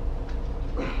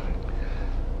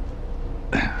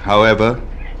 However,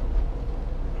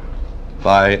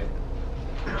 by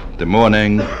the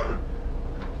morning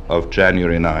of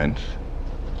January 9th,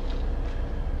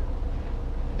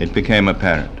 it became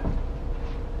apparent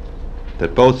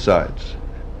that both sides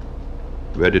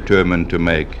were determined to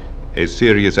make a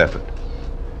serious effort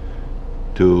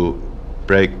to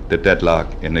break the deadlock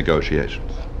in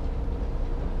negotiations.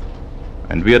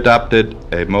 And we adopted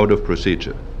a mode of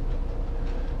procedure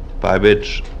by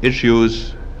which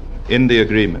issues in the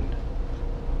agreement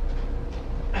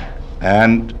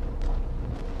and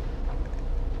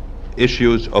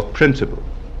issues of principle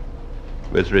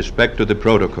with respect to the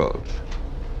protocols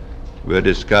were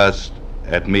discussed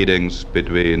at meetings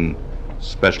between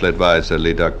Special Advisor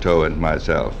Lee Duc-To and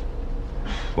myself,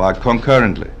 while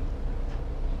concurrently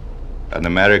an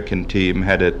American team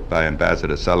headed by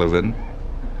Ambassador Sullivan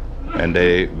and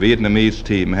a Vietnamese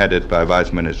team headed by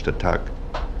Vice Minister Thuc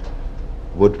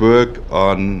would work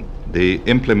on the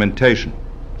implementation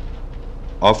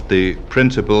of the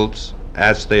principles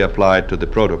as they applied to the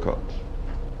protocols.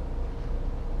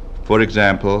 For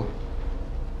example,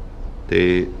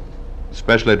 the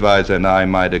Special Advisor and I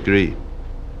might agree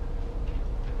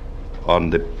on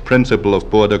the principle of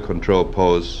border control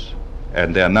posts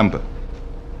and their number,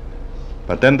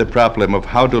 but then the problem of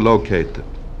how to locate them,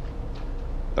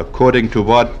 according to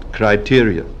what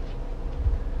criteria,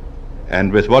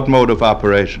 and with what mode of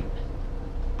operation,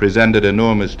 presented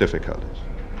enormous difficulties.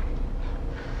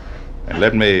 And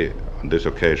let me, on this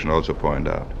occasion, also point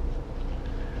out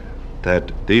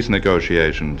that these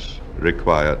negotiations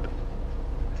required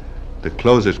the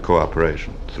closest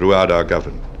cooperation throughout our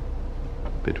government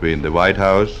between the White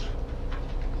House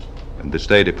and the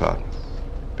State Department,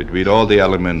 between all the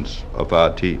elements of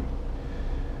our team,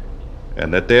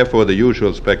 and that therefore the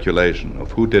usual speculation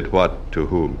of who did what to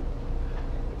whom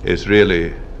is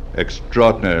really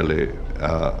extraordinarily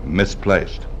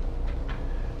misplaced.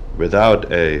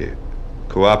 Without a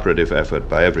cooperative effort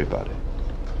by everybody,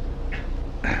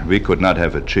 we could not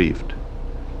have achieved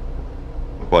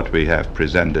what we have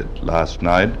presented last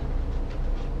night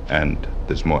and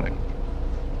this morning.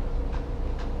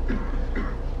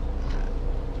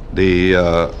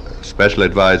 The Special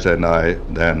Advisor and I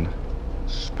then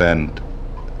spent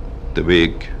the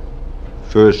week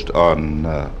first on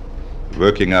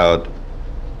working out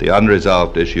the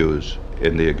unresolved issues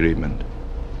in the agreement,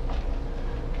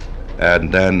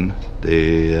 and then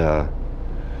the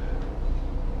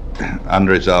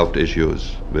unresolved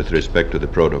issues with respect to the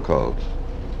protocols,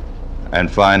 and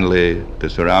finally the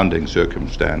surrounding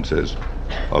circumstances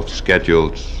of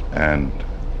schedules and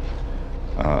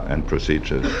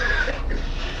procedures.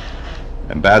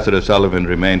 Ambassador Sullivan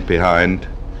remained behind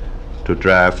to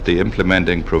draft the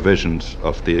implementing provisions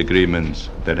of the agreements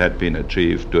that had been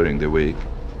achieved during the week.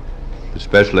 The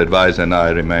Special Advisor and I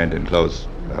remained in close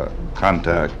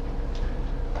contact.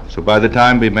 So by the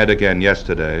time we met again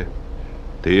yesterday,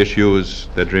 the issues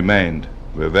that remained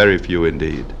were very few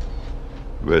indeed,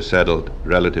 were settled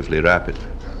relatively rapidly.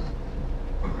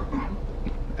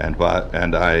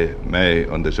 And I may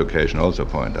on this occasion also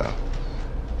point out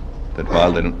that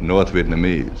while the North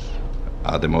Vietnamese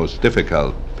are the most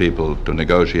difficult people to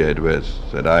negotiate with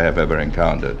that I have ever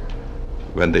encountered,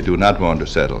 when they do not want to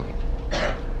settle,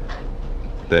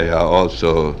 they are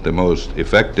also the most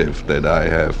effective that I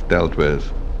have dealt with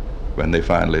when they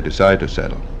finally decide to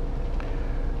settle.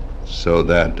 So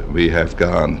that we have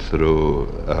gone through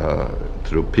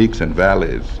peaks and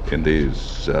valleys in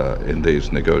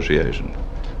these negotiations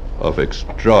of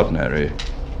extraordinary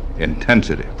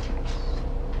intensity.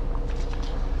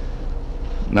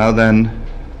 Now then,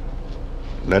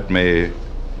 let me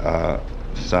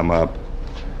sum up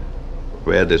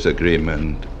where this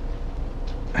agreement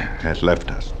has left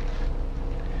us.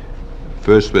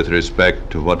 First, with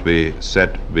respect to what we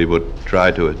said we would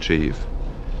try to achieve,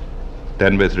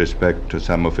 then with respect to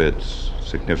some of its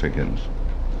significance,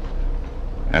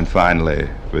 and finally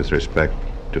with respect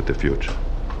to the future.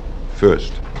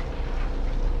 First,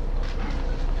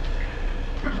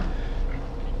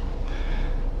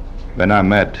 when I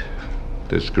met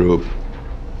this group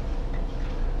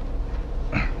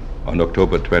on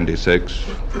October 26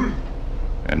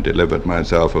 and delivered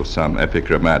myself of some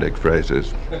epigrammatic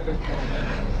phrases.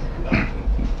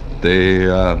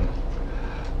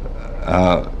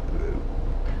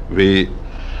 We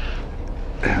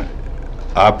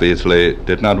obviously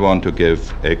did not want to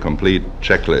give a complete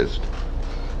checklist,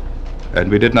 and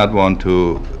we did not want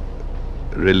to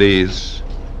release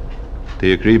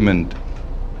the agreement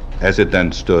as it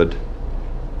then stood,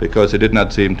 because it did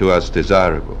not seem to us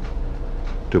desirable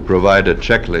to provide a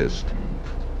checklist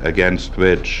against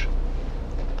which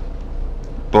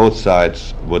both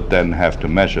sides would then have to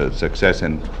measure success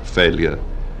and failure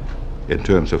in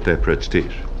terms of their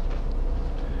prestige.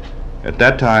 At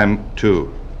that time,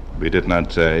 too, we did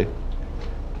not say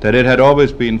that it had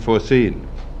always been foreseen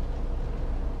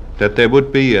that there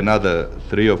would be another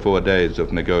 3 or 4 days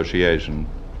of negotiation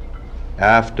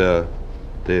after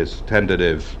this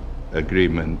tentative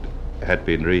agreement had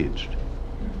been reached.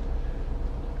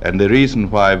 And the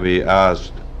reason why we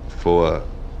asked for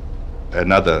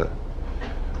another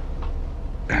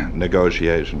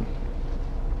negotiation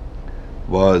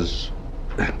was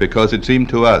because it seemed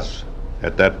to us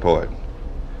at that point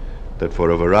that for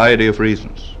a variety of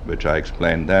reasons, which I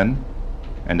explained then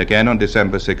and again on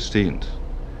December 16th,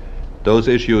 those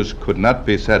issues could not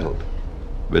be settled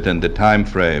within the time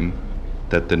frame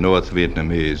that the North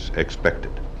Vietnamese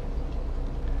expected.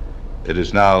 It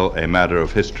is now a matter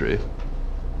of history,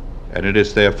 and it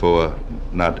is therefore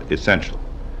not essential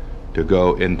to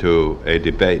go into a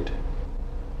debate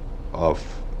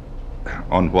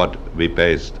on what we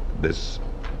based this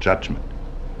judgment.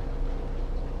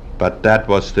 But that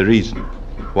was the reason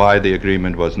why the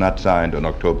agreement was not signed on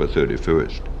October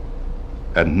 31st,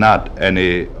 and not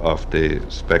any of the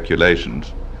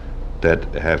speculations that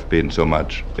have been so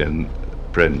much in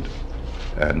print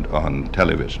and on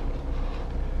television.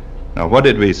 Now, what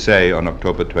did we say on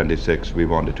October 26 we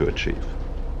wanted to achieve?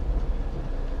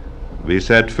 We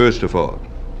said, first of all,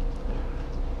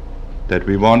 that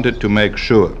we wanted to make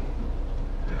sure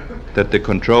that the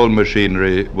control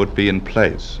machinery would be in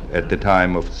place at the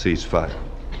time of ceasefire.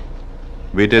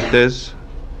 We did this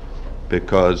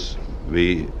because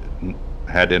we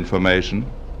had information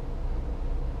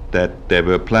that there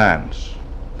were plans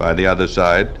by the other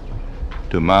side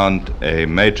to mount a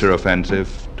major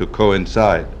offensive to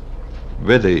coincide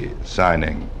with the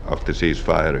signing of the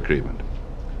ceasefire agreement.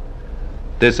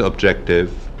 This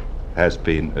objective has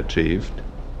been achieved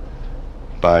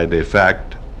by the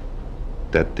fact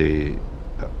that the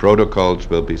protocols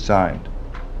will be signed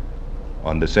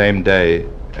on the same day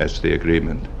as the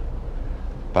agreement,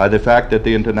 by the fact that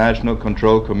the International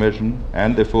Control Commission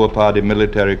and the four-party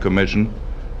military commission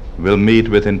will meet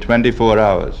within 24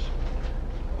 hours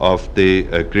of the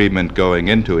agreement going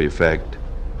into effect,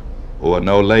 or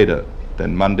no later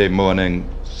than Monday morning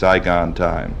Saigon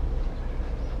time,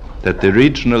 that the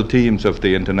regional teams of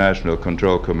the International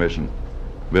Control Commission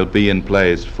will be in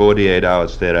place 48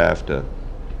 hours thereafter,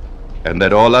 and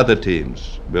that all other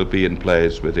teams will be in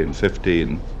place within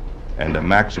 15 and a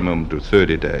maximum to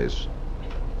 30 days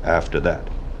after that.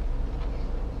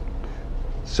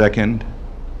 Second,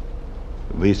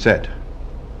 we said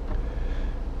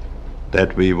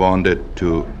that we wanted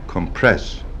to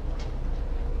compress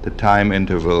the time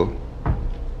interval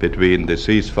between the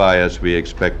ceasefires we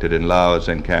expected in Laos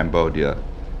and Cambodia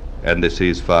and the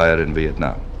ceasefire in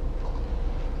Vietnam.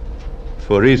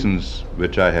 For reasons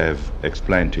which I have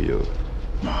explained to you,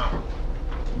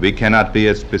 we cannot be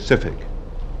as specific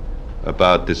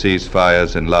about the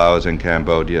ceasefires in Laos and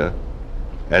Cambodia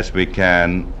as we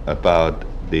can about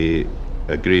the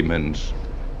agreements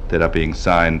that are being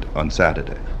signed on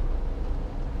Saturday.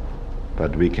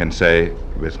 But we can say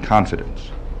with confidence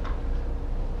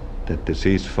that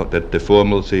the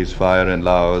formal ceasefire in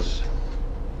Laos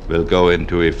will go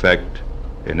into effect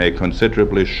in a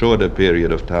considerably shorter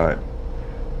period of time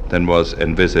than was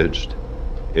envisaged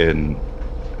in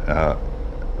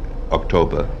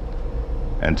October.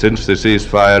 And since the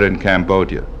ceasefire in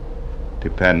Cambodia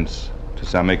depends to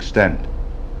some extent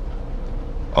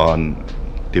on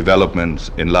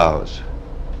developments in Laos,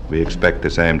 we expect the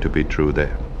same to be true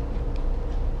there.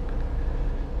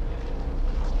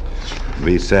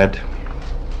 We said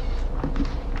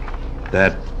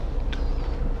that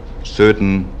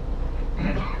certain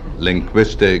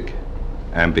linguistic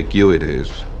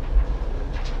ambiguities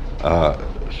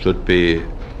should be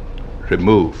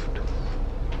removed.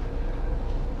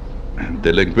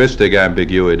 The linguistic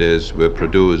ambiguities were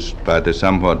produced by the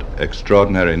somewhat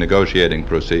extraordinary negotiating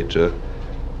procedure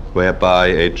whereby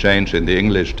a change in the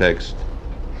English text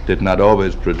did not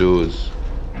always produce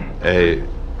a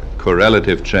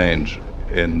correlative change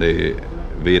in the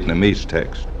Vietnamese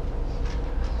text.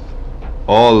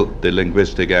 all the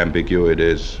linguistic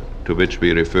ambiguities to which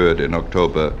we referred in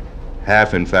October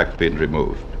have in fact been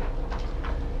removed.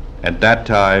 At that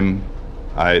time,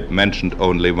 I mentioned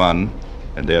only one,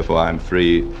 and therefore I'm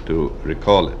free to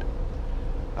recall it.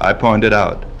 I pointed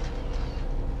out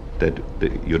that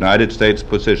the United States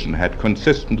position had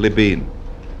consistently been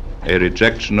a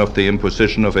rejection of the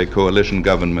imposition of a coalition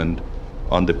government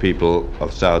on the people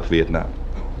of South Vietnam.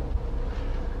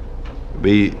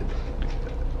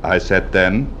 I said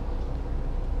then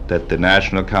that the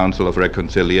National Council of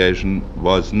Reconciliation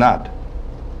was not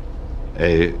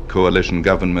a coalition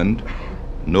government,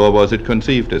 nor was it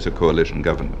conceived as a coalition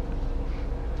government.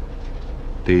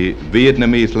 The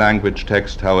Vietnamese language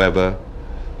text, however,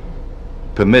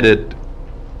 permitted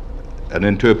an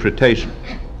interpretation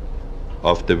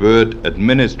of the word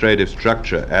administrative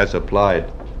structure as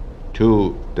applied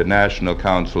to the National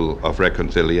Council of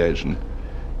Reconciliation,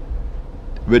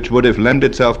 which would have lent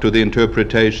itself to the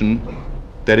interpretation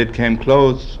that it came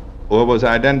close or was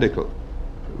identical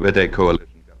with a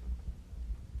coalition government.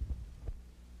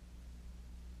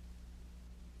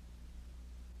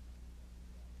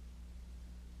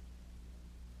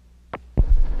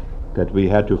 That we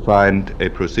had to find a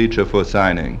procedure for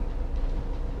signing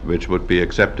which would be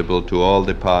acceptable to all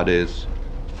the parties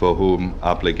for whom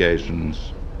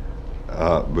obligations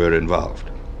were involved.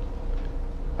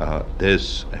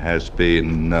 This has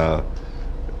been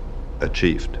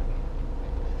achieved.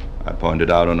 I pointed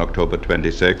out on October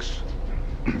 26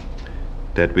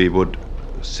 that we would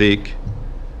seek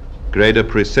greater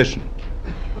precision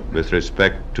with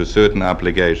respect to certain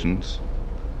obligations,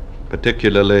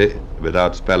 particularly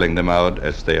without spelling them out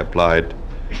as they applied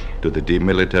to the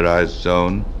demilitarized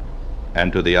zone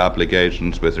and to the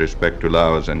obligations with respect to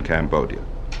Laos and Cambodia.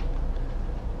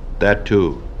 That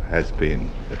too has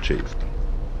been achieved.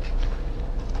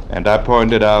 And I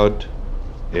pointed out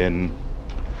in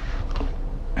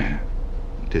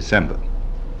December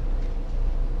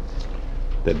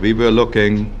that we were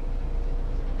looking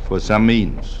for some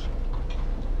means,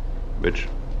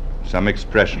 some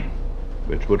expression,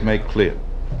 which would make clear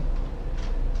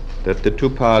that the two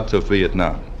parts of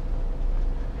Vietnam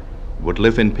would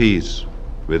live in peace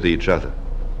with each other,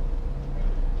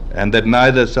 and that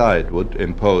neither side would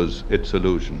impose its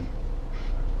solution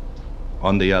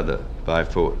on the other by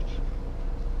force.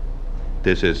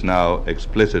 This is now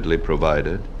explicitly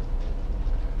provided,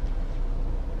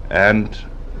 and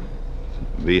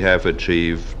we have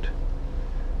achieved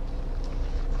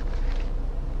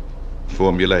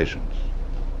formulations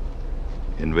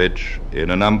in which,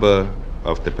 in a number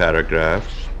of the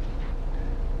paragraphs,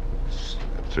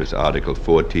 there's Article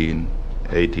 14,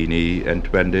 18E, and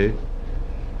 20,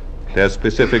 there are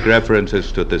specific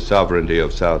references to the sovereignty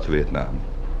of South Vietnam.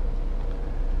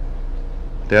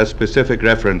 There are specific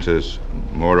references,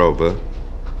 moreover,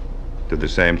 to the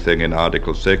same thing in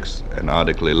Article 6 and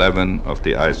Article 11 of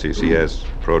the ICCS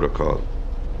protocol.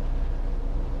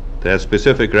 There are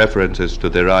specific references to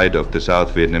the right of the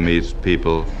South Vietnamese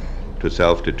people to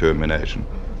self-determination.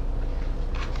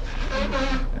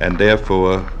 And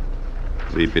therefore,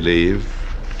 we believe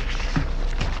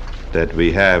that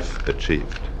we have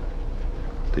achieved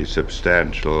the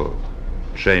substantial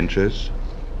changes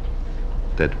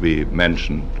that we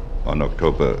mentioned on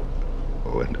October,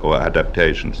 or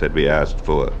adaptations that we asked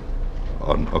for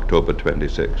on October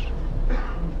 26.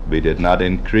 We did not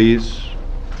increase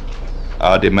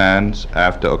our demands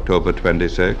after October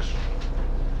 26,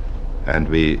 and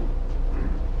we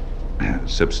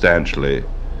substantially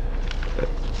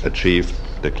achieved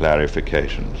the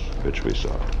clarifications which we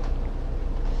sought.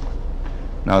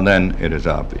 Now then, it is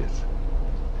obvious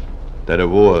that a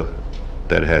war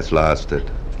that has lasted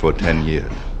for 10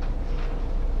 years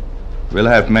will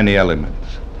have many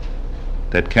elements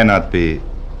that cannot be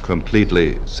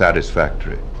completely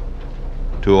satisfactory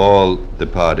to all the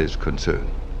parties concerned.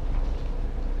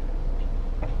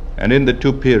 And in the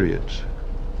two periods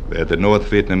where the North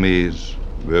Vietnamese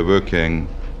were working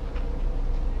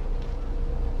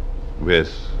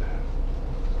with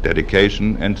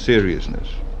dedication and seriousness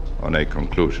on a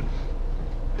conclusion,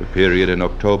 the period in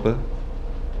October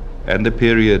and the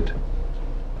period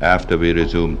after we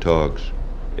resumed talks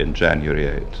in January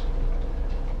 8th,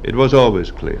 it was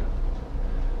always clear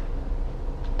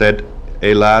that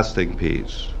a lasting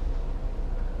peace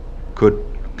could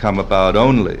come about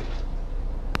only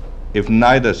if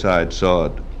neither side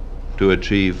sought to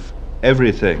achieve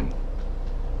everything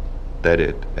that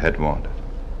it had wanted.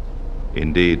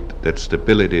 Indeed, that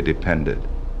stability depended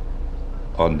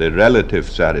on the relative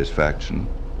satisfaction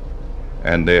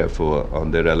and therefore on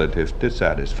the relative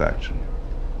dissatisfaction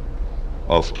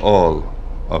of all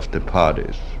of the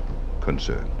parties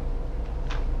concerned.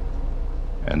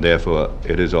 And therefore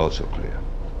it is also clear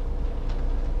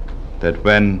that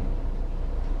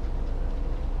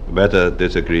whether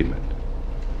this agreement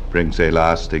brings a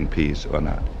lasting peace or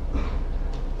not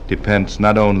depends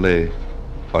not only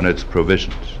on its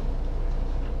provisions,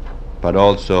 but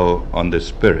also on the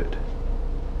spirit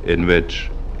in which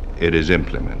it is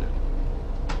implemented.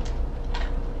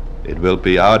 It will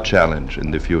be our challenge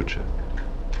in the future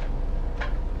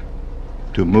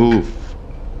to move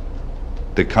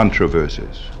the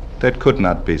controversies that could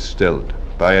not be stilled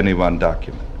by any one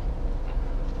document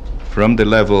from the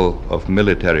level of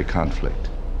military conflict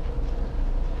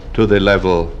to the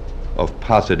level of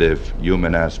positive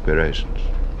human aspirations,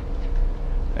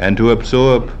 and to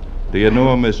absorb the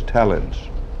enormous talents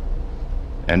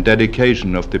and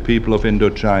dedication of the people of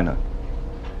Indochina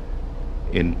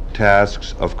in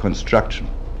tasks of construction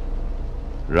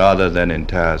rather than in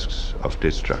tasks of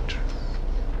destruction.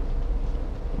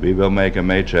 We will make a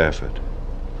major effort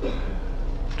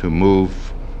to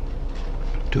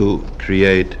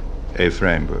create a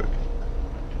framework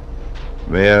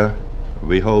where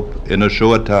we hope in a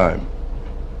short time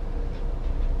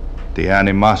the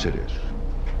animosities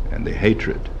and the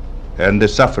hatred and the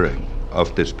suffering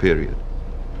of this period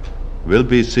will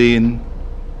be seen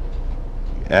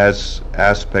as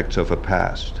aspects of a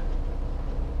past,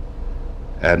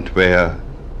 and where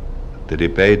the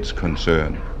debates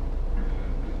concern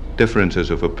differences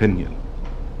of opinion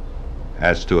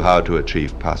as to how to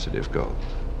achieve positive goals.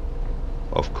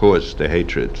 Of course, the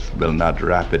hatreds will not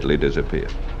rapidly disappear.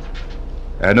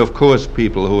 And of course,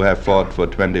 people who have fought for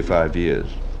 25 years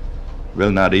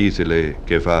will not easily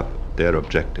give up their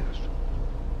objectives.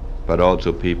 But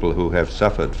also people who have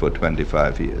suffered for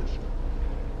 25 years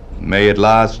may at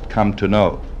last come to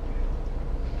know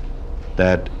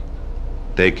that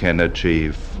they can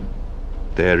achieve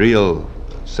their real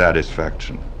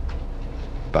satisfaction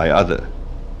by other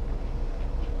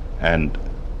and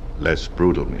less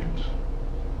brutal means.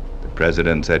 The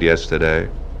President said yesterday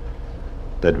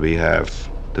that we have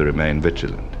to remain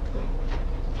vigilant,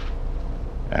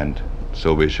 and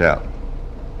so we shall.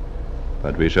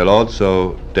 But we shall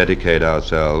also dedicate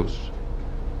ourselves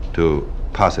to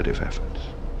positive efforts.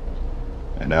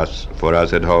 And as for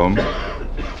us at home,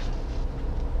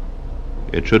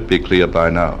 it should be clear by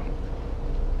now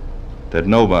that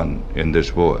no one in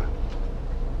this war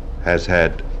has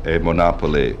had a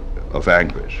monopoly of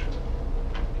anguish,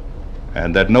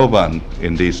 and that no one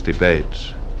in these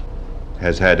debates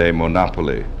has had a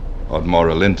monopoly on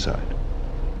moral insight.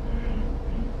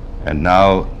 And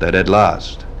now that at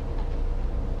last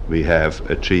we have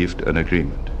achieved an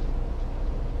agreement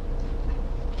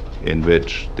in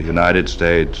which the United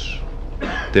States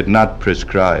did not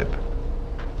prescribe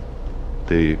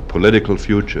the political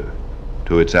future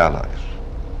to its allies,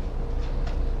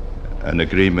 an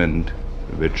agreement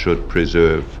which should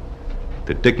preserve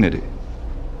the dignity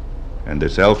and the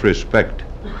self-respect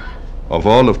of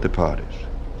all of the parties,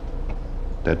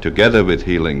 that together with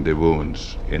healing the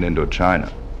wounds in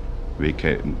Indochina, we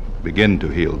can begin to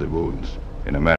heal the wounds in America.